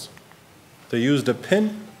downs. They use the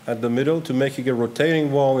pin at the middle to make it a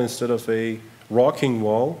rotating wall instead of a rocking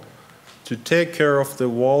wall to take care of the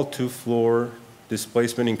wall to floor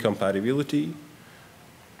displacement incompatibility.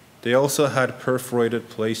 They also had perforated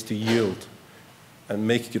plates to yield and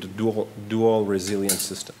make it a dual resilient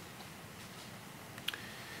system.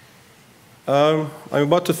 I'm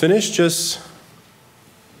about to finish. Just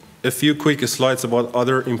a few quick slides about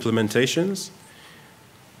other implementations.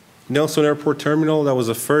 Nelson Airport Terminal, that was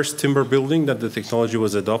the first timber building that the technology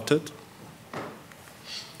was adopted.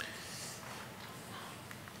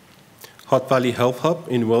 Hutt Valley Health Hub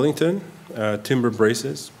in Wellington, timber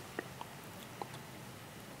braces.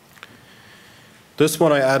 This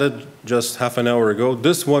one I added just half an hour ago.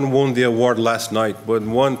 This one won the award last night, but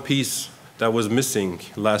one piece that was missing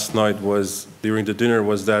last night during the dinner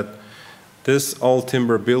was that this all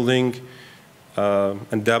timber building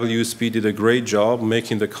and WSP did a great job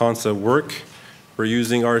making the concept work. We're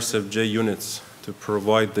using RSFJ units to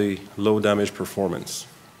provide the low damage performance.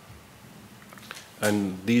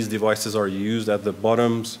 And these devices are used at the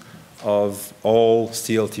bottoms of all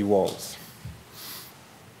CLT walls.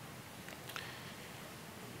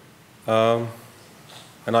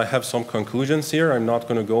 And I have some conclusions here. I'm not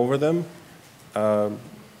going to go over them.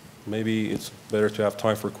 Maybe it's better to have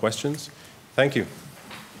time for questions. Thank you.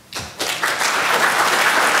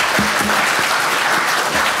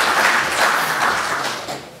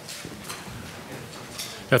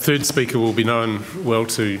 Our third speaker will be known well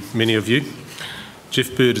to many of you.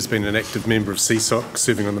 Geoff Bird has been an active member of SESOC,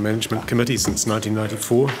 serving on the management committee since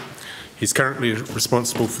 1994. He's currently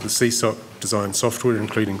responsible for the SESOC design software,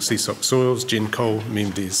 including SESOC Soils, GenCol,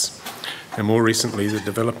 MEMDES, and more recently the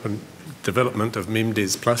development of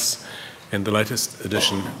MEMDES Plus and the latest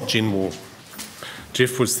edition, GenWall.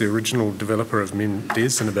 Geoff was the original developer of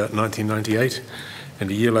MEMDES in about 1998, and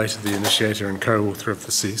a year later the initiator and co-author of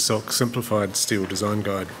the SESOC Simplified Steel Design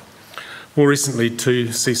Guide. More recently, 2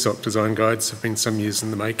 SESOC design guides have been some years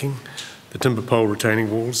in the making, the timber pole retaining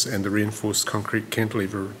walls and the reinforced concrete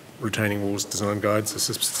cantilever retaining walls design guides are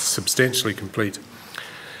substantially complete,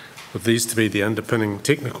 with these to be the underpinning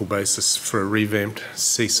technical basis for a revamped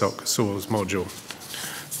SESOC Soils module.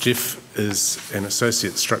 Geoff is an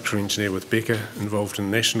associate structural engineer with BECA, involved in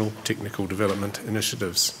national technical development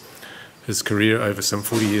initiatives. His career over some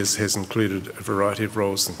 40 years has included a variety of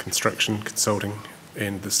roles in construction, consulting,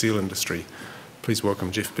 and the steel industry. Please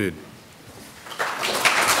welcome Geoff Bird.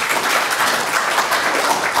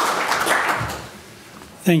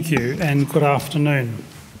 Thank you and good afternoon.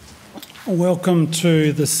 Welcome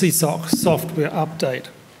to the SESOC software update.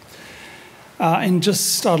 And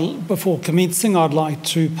just before commencing, I'd like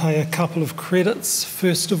to pay a couple of credits.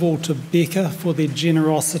 First of all to BECA for their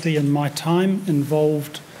generosity in my time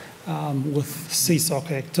involved with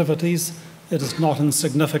SESOC activities. It is not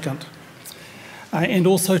insignificant. And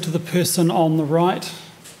also to the person on the right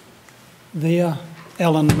there,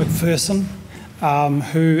 Alan McPherson,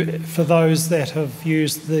 who, for those that have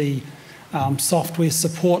used the software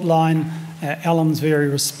support line, Alan's very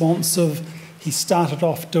responsive. He started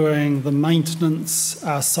off doing the maintenance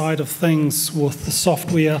side of things with the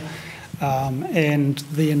software, and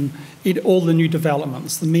then all the new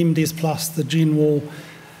developments, the MEMDES Plus, the GenWall,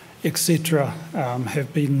 etc.,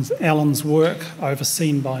 have been Alan's work,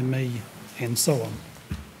 overseen by me, and so on.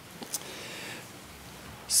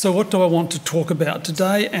 So what do I want to talk about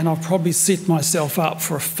today? And I've probably set myself up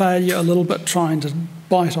for a failure a little bit, trying to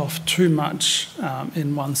bite off too much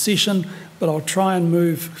in one session, but I'll try and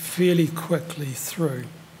move fairly quickly through.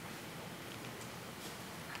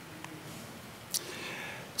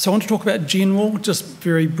 So I want to talk about GenWall just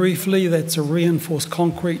very briefly. That's a reinforced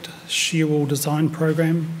concrete shear wall design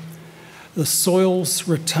program. The soils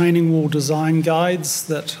retaining wall design guides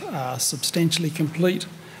that are substantially complete.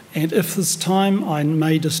 And if there's time, I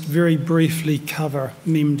may just very briefly cover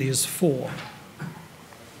MEMDES 4.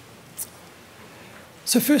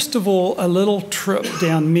 So first of all, a little trip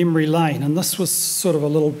down memory lane, and this was sort of a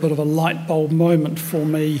little bit of a light bulb moment for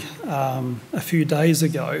me a few days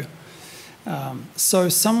ago. So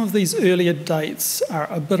some of these earlier dates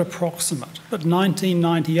are a bit approximate, but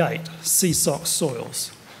 1998, SESOC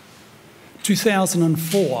soils.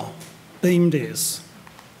 2004, BEMDES.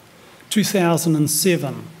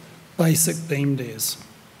 2007, basic BEMDES.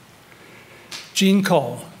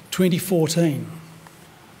 GenCol, 2014.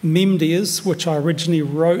 MEMDES, which I originally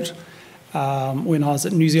wrote when I was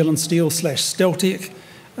at New Zealand Steel / Steltec,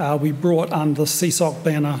 we brought under the SESOC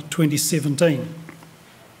banner 2017.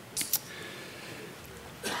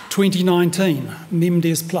 2019,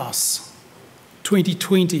 MEMDES Plus.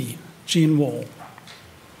 2020, GenWall.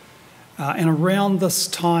 And around this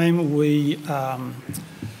time, we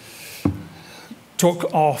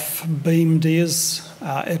took off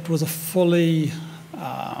BEMDES. It was a fully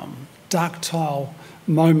ductile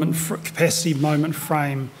capacity moment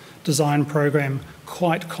frame design program,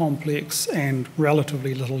 quite complex and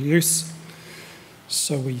relatively little use.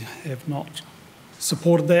 So we have not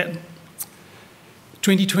supported that.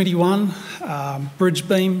 2021, bridge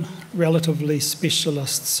beam, relatively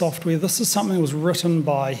specialist software. This is something that was written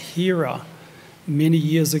by Hera many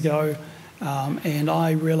years ago, and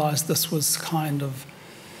I realised this was kind of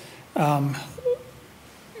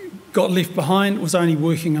got left behind. It was only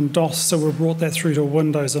working in DOS, so we brought that through to a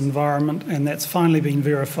Windows environment, and that's finally been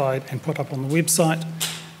verified and put up on the website.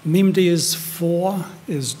 MEMDES 4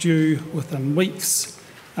 is due within weeks.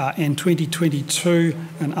 And 2022,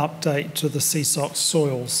 an update to the SESOC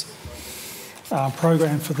soils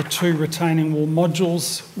program for the 2 retaining wall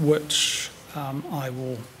modules, which I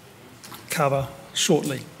will cover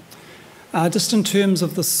shortly. Just in terms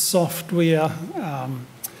of the software,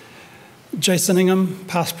 Jason Ingham,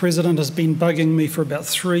 past president, has been bugging me for about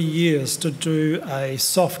 3 years to do a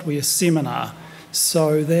software seminar.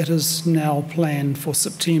 So that is now planned for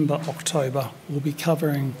September, October. We'll be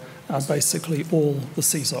covering basically all the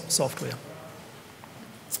SESOC software.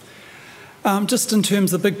 Just in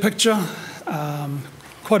terms of the big picture,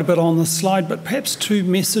 quite a bit on this slide, but perhaps 2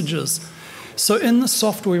 messages. So in the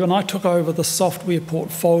software, when I took over the software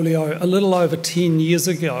portfolio a little over 10 years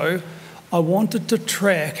ago, I wanted to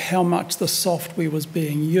track how much the software was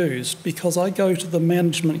being used, because I go to the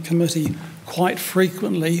management committee quite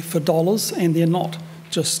frequently for dollars, and they're not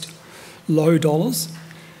just low dollars.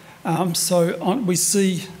 We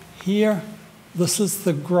see here, this is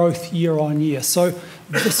the growth year on year. So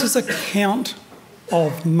this is a count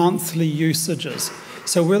of monthly usages.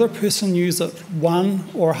 So whether a person uses it 1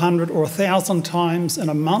 or 100 or 1,000 times in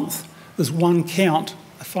a month, there's one count,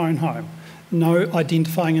 a phone home. No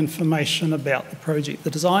identifying information about the project,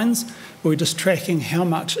 the designs. We're just tracking how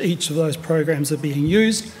much each of those programs are being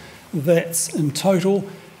used. That's in total.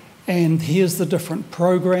 And here's the different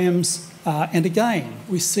programs. And again,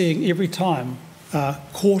 we're seeing every time,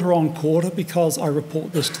 quarter on quarter, because I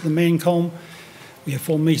report this to the ManCom. We have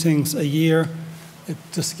 4 meetings a year. It's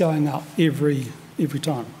just going up every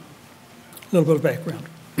time. A little bit of background.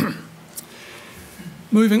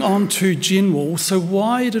 Moving on to GenWall. So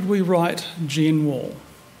why did we write GenWall?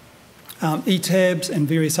 ETABS and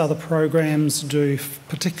various other programs do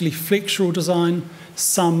particularly flexural design.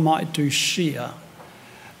 Some might do shear.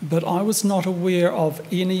 But I was not aware of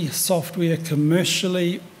any software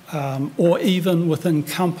commercially or even within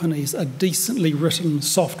companies, a decently written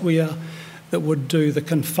software that would do the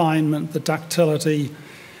confinement, the ductility,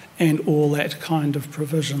 and all that kind of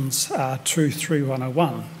provisions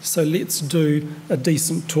 23101. So let's do a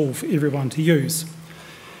decent tool for everyone to use.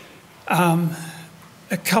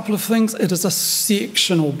 A couple of things. It is a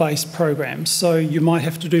sectional based program, so you might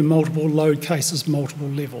have to do multiple load cases, multiple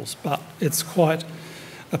levels, but it's quite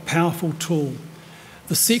a powerful tool.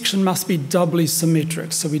 The section must be doubly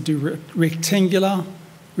symmetric, so we do rectangular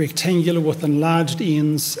with enlarged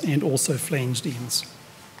ends and also flanged ends.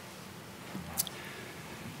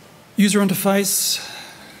 User interface,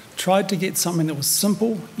 tried to get something that was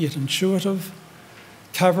simple yet intuitive,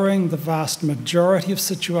 covering the vast majority of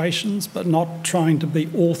situations, but not trying to be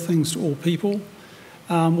all things to all people,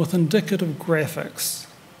 with indicative graphics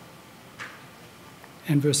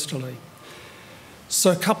and versatility.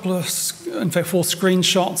 So a couple of, in fact, 4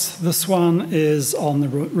 screenshots. This one is on the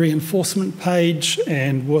reinforcement page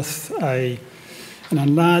and with an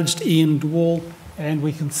enlarged end wall. And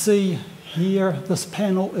we can see here, this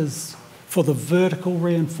panel is for the vertical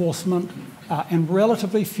reinforcement, and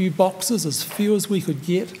relatively few boxes, as few as we could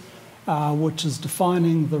get, which is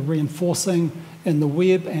defining the reinforcing in the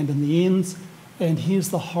web and in the ends. And here's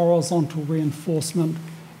the horizontal reinforcement,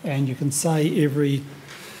 and you can say every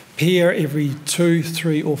pair, every 2,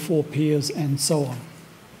 3 or 4 pairs, and so on.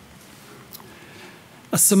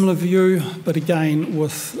 A similar view, but again,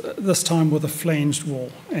 with this time with a flanged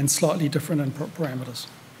wall and slightly different input parameters.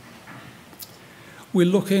 We're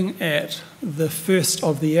looking at the first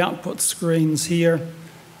of the output screens here,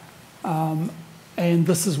 and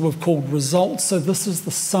this is what we've called results. So this is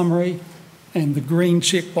the summary and the green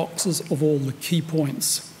check boxes of all the key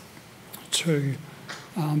points to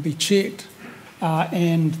be checked.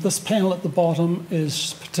 And this panel at the bottom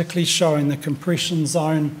is particularly showing the compression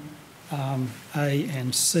zone A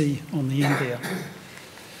and C on the end there.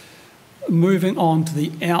 Moving on to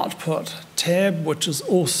the output tab, which is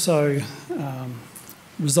also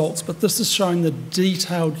results, but this is showing the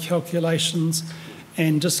detailed calculations,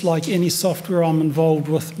 and just like any software I'm involved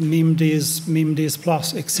with, MemDes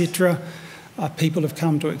Plus, etc., people have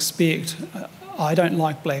come to expect, I don't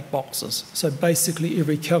like black boxes. So basically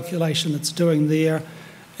every calculation it's doing there,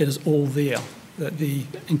 it is all there. The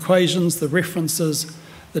equations, the references,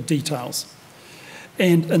 the details.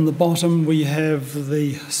 And in the bottom we have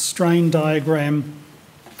the strain diagram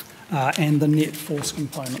and the net force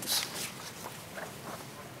components.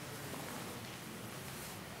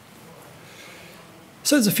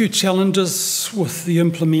 So there's a few challenges with the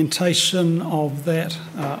implementation of that.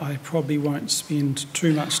 I probably won't spend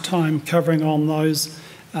too much time covering on those,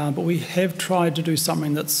 but we have tried to do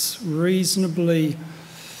something that's reasonably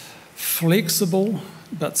flexible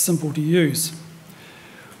but simple to use.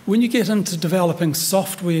 When you get into developing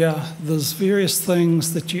software, there's various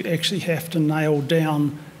things that you actually have to nail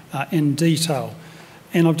down in detail.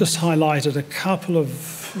 And I've just highlighted a couple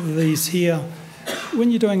of these here.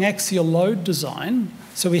 When you're doing axial load design,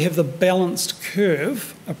 so we have the balanced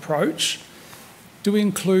curve approach, do we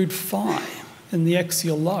include phi in the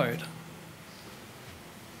axial load?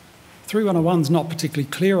 3101's not particularly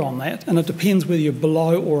clear on that, and it depends whether you're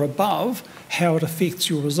below or above how it affects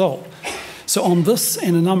your result. So on this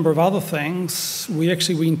and a number of other things, we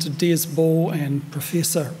actually went to Des Ball and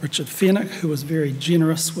Professor Richard Fenwick, who was very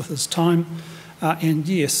generous with his time, and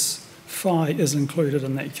yes, phi is included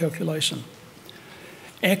in that calculation.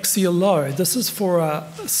 Axial load, this is for a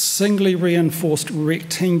singly reinforced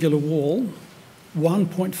rectangular wall,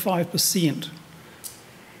 1.5%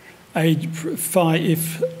 phi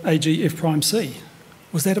f ag f prime c.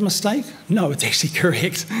 Was that a mistake? No, it's actually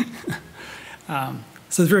correct. So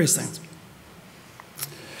there's various things.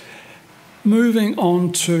 Moving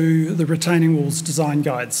on to the retaining walls design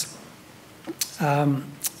guides.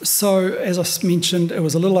 So, as I mentioned, it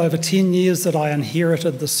was a little over 10 years that I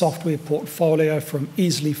inherited the software portfolio from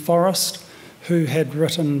Easley Forrest, who had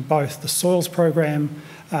written both the soils program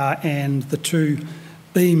and the 2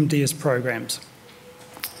 BEMDES programs.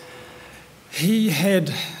 He had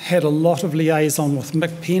had a lot of liaison with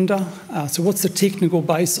Mick Pender. So what's the technical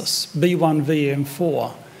basis? B1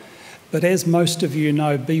 VM4. But as most of you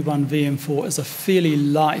know, B1 VM4 is a fairly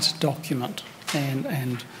light document,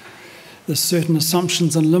 and there's certain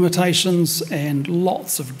assumptions and limitations and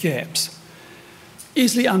lots of gaps.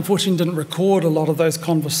 Easley unfortunately didn't record a lot of those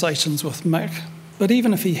conversations with Mick, but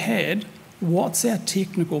even if he had, what's our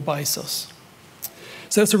technical basis?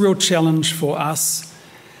 So it's a real challenge for us.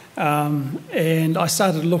 And I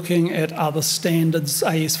started looking at other standards,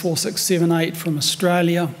 AS4678 from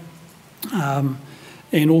Australia,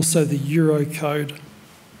 and also the Eurocode.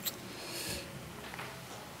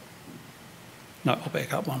 No, I'll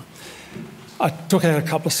back up one. I took out a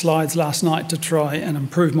couple of slides last night to try and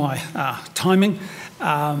improve my timing.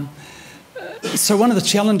 So one of the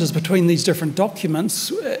challenges between these different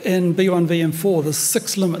documents, in B1 VM4, there's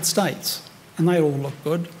 6 limit states, and they all look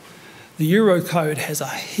good. The Eurocode has a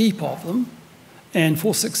heap of them, and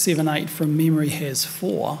 4678 from memory has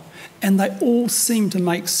 4, and they all seem to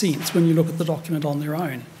make sense when you look at the document on their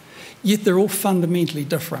own. Yet they're all fundamentally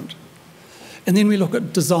different. And then we look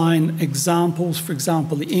at design examples, for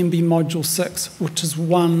example, the MB Module 6, which is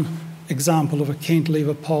one example of a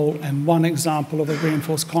cantilever pole and one example of a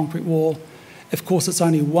reinforced concrete wall. Of course, it's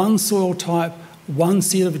only one soil type, one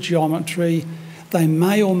set of geometry. They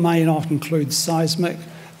may or may not include seismic.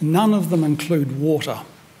 None of them include water.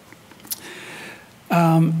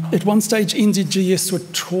 At one stage, NZGS were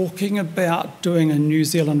talking about doing a New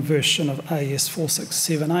Zealand version of AS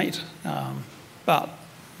 4678, but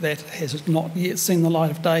that has not yet seen the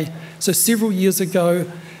light of day. So several years ago,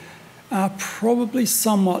 probably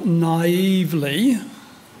somewhat naively,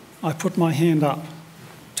 I put my hand up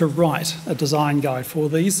to write a design guide for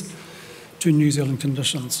these to New Zealand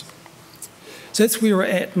conditions. So that's where we're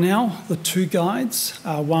at now, the two guides,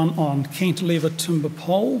 one on cantilever timber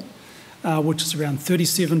pole, which is around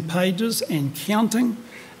 37 pages and counting,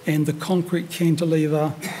 and the concrete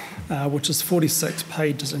cantilever, which is 46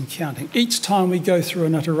 pages and counting. Each time we go through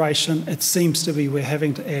an iteration, it seems to be we're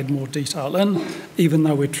having to add more detail in, even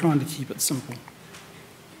though we're trying to keep it simple.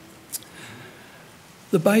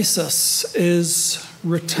 The basis is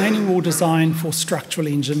retaining wall design for structural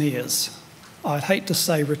engineers. I'd hate to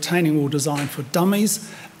say retaining wall design for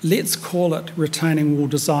dummies. Let's call it retaining wall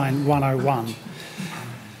design 101.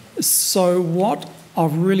 So what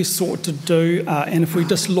I've really sought to do, and if we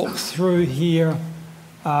just look through here,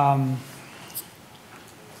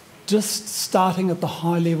 just starting at the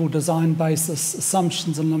high-level design basis,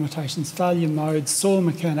 assumptions and limitations, failure modes, soil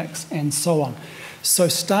mechanics, and so on. So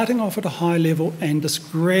starting off at a high level and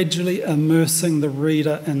just gradually immersing the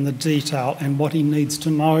reader in the detail and what he needs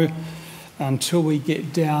to know until we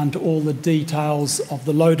get down to all the details of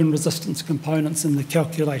the load and resistance components in the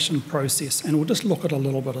calculation process. And we'll just look at a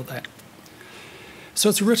little bit of that. So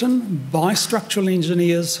it's written by structural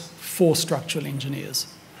engineers for structural engineers.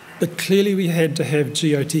 But clearly we had to have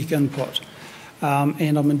geotech input.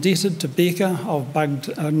 And I'm indebted to BECA. I've bugged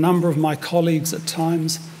a number of my colleagues at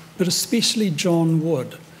times, but especially John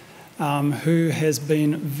Wood, who has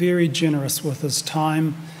been very generous with his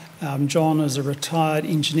time. John is a retired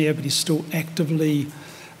engineer, but he's still actively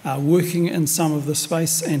working in some of the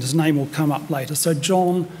space, and his name will come up later. So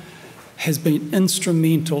John has been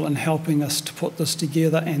instrumental in helping us to put this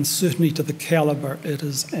together, and certainly to the calibre it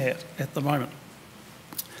is at the moment.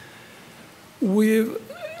 Within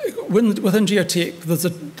geotech, there's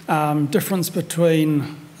a difference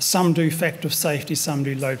between some do factor of safety, some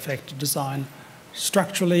do load factor design.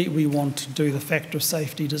 Structurally, we want to do the factor of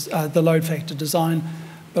safety, the load factor design,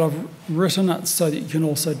 but I've written it so that you can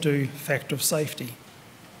also do factor of safety.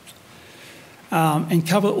 And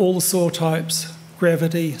cover all the soil types,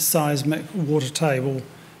 gravity, seismic, water table,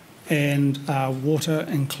 and water,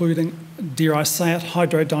 including, dare I say it,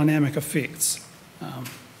 hydrodynamic effects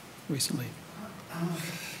recently.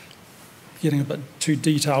 Getting a bit too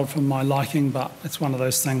detailed for my liking, but it's one of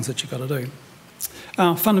those things that you've got to do.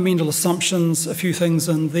 Fundamental assumptions, a few things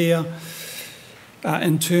in there.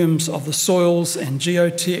 In terms of the soils and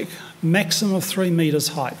geotech, maximum of 3 metres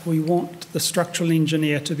height. We want the structural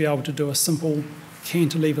engineer to be able to do a simple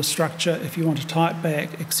cantilever structure. If you want to tie it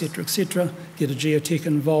back, etc., get a geotech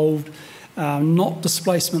involved. Not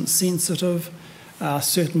displacement sensitive,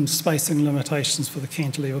 certain spacing limitations for the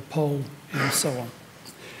cantilever pole, and so on.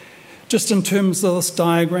 Just in terms of this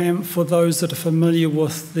diagram, for those that are familiar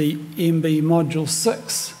with the MB Module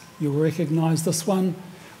 6, you'll recognise this one.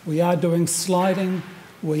 We are doing sliding,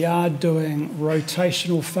 we are doing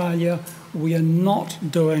rotational failure, we are not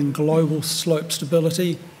doing global slope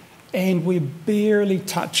stability, and we're barely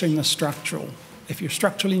touching the structural. If you're a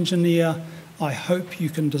structural engineer, I hope you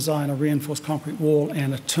can design a reinforced concrete wall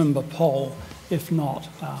and a timber pole. If not,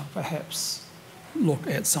 perhaps look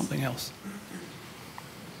at something else.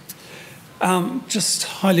 Just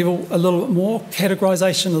high level a little bit more,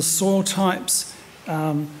 categorisation of soil types.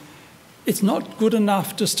 It's not good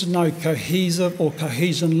enough just to know cohesive or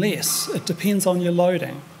cohesionless. It depends on your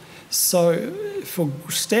loading. So for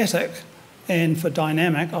static and for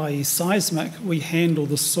dynamic, i.e. seismic, we handle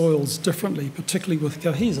the soils differently, particularly with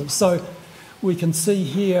cohesive. So we can see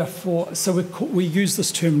here we use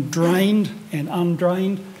this term drained and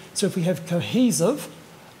undrained. So if we have cohesive,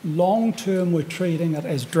 long term we're treating it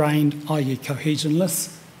as drained, i.e.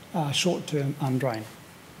 cohesionless, short term undrained.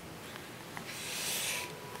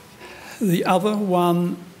 The other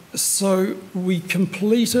one, so we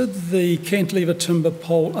completed the cantilever timber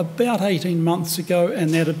pole about 18 months ago,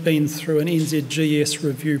 and that had been through an NZGS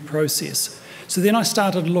review process. So then I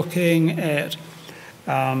started looking at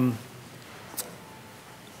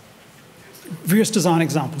various design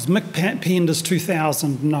examples. Mick Pender's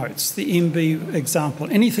 2000 notes, the MB example,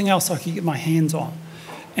 anything else I could get my hands on.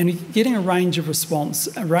 And getting a range of response,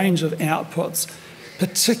 a range of outputs,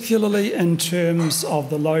 particularly in terms of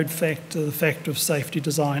the load factor, the factor of safety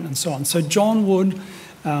design, and so on. So John Wood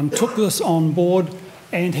took this on board,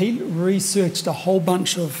 and he researched a whole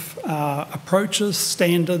bunch of approaches,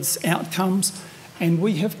 standards, outcomes, and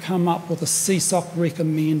we have come up with a SESOC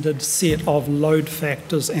recommended set of load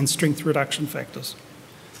factors and strength reduction factors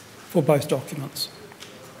for both documents.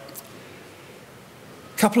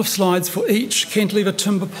 A couple of slides for each. Cantilever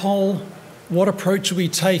timber pole. What approach are we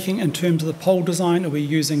taking in terms of the pole design? Are we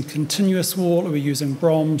using continuous wall? Are we using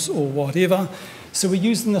BROMs or whatever? So we're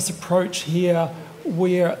using this approach here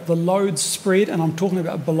where the loads spread, and I'm talking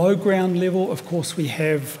about below ground level. Of course, we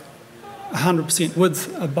have 100%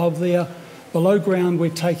 width above there. Below ground, we're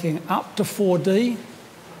taking up to 4D,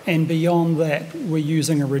 and beyond that, we're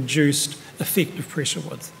using a reduced effective pressure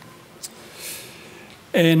width.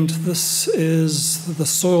 And this is the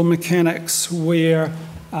soil mechanics where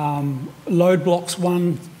load blocks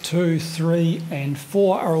 1, 2, 3, and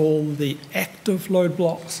 4 are all the active load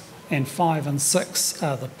blocks, and 5 and 6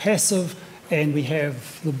 are the passive, and we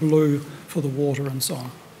have the blue for the water and so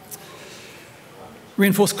on.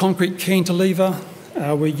 Reinforced concrete cantilever.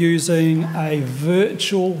 We're using a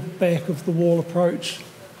virtual back of the wall approach,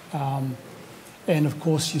 and of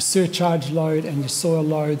course your surcharge load and your soil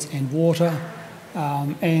loads and water,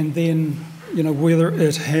 and then whether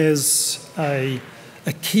it has a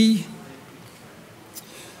key.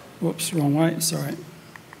 Whoops, wrong way. Sorry.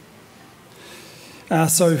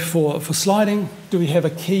 So for sliding, do we have a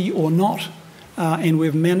key or not? And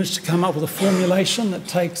we've managed to come up with a formulation that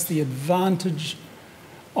takes the advantage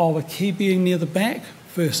of a key being near the back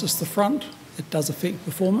versus the front. It does affect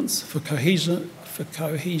performance. For cohesion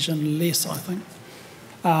less, I think.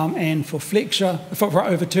 And for flexure, for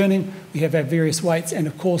overturning, we have our various weights, and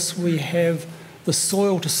of course we have the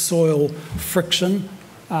soil-to-soil friction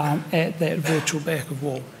at that virtual back of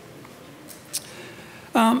wall.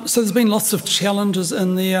 So there's been lots of challenges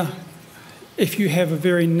in there. If you have a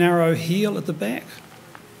very narrow heel at the back,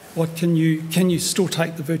 what can you still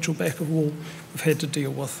take the virtual back of wall? We've had to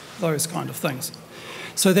deal with those kind of things.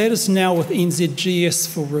 So that is now with NZGS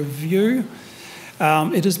for review.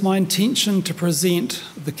 It is my intention to present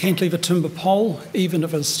the cantilever timber pole, even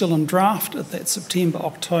if it's still in draft, at that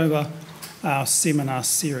September-October seminar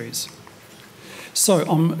series.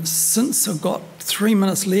 So since I've got 3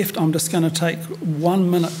 minutes left, I'm just going to take 1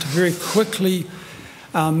 minute to very quickly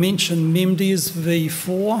mention MEMDES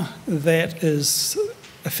V4. That is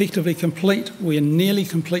effectively complete. We're nearly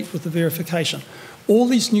complete with the verification. All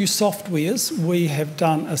these new softwares, we have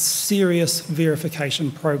done a serious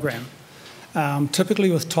verification program,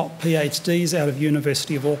 typically with top PhDs out of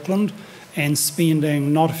University of Auckland, and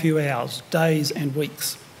spending not a few hours, days and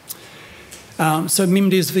weeks. So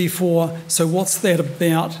MEMDES V4, so what's that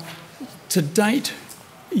about? To date,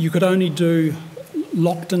 you could only do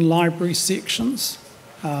locked-in library sections,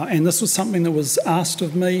 and this was something that was asked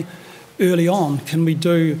of me early on. Can we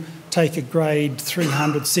take a grade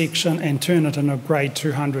 300 section and turn it into a grade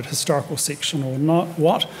 200 historical section or not?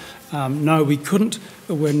 What? No, we couldn't,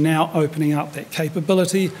 but we're now opening up that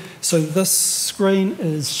capability. So this screen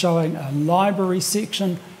is showing a library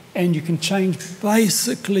section, and you can change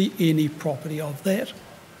basically any property of that,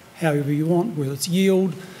 however you want, whether it's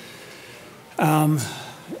yield,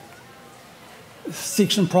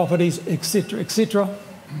 section properties, etc.,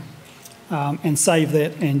 and save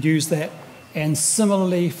that and use that. And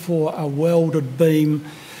similarly for a welded beam,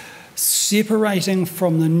 separating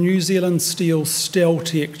from the New Zealand Steel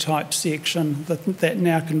Steltec type section, that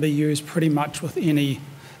now can be used pretty much with any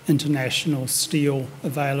international steel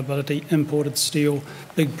availability, imported steel,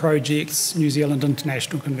 big projects, New Zealand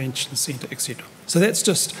International Convention Centre, etc. So that's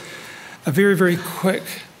just a very, very quick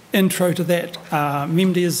intro to that.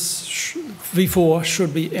 MEMDES V4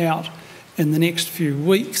 should be out in the next few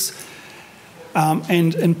weeks.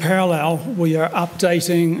 And in parallel, we are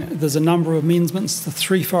updating, there's a number of amendments, the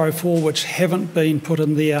 3404, which haven't been put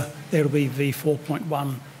in there. That'll be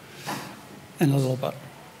V4.1 in a little bit.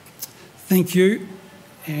 Thank you.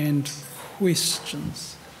 And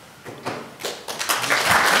questions?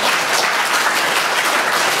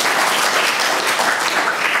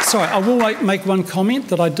 Sorry, I will make one comment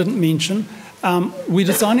that I didn't mention. We're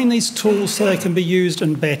designing these tools so they can be used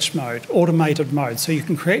in batch mode, automated mode. So you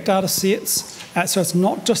can create data sets. So it's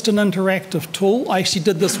not just an interactive tool. I actually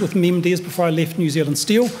did this with MEMDES before I left New Zealand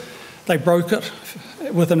Steel. They broke it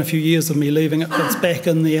within a few years of me leaving it, but it's back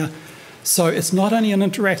in there. So it's not only an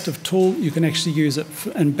interactive tool, you can actually use it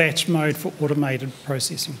in batch mode for automated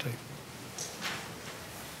processing too.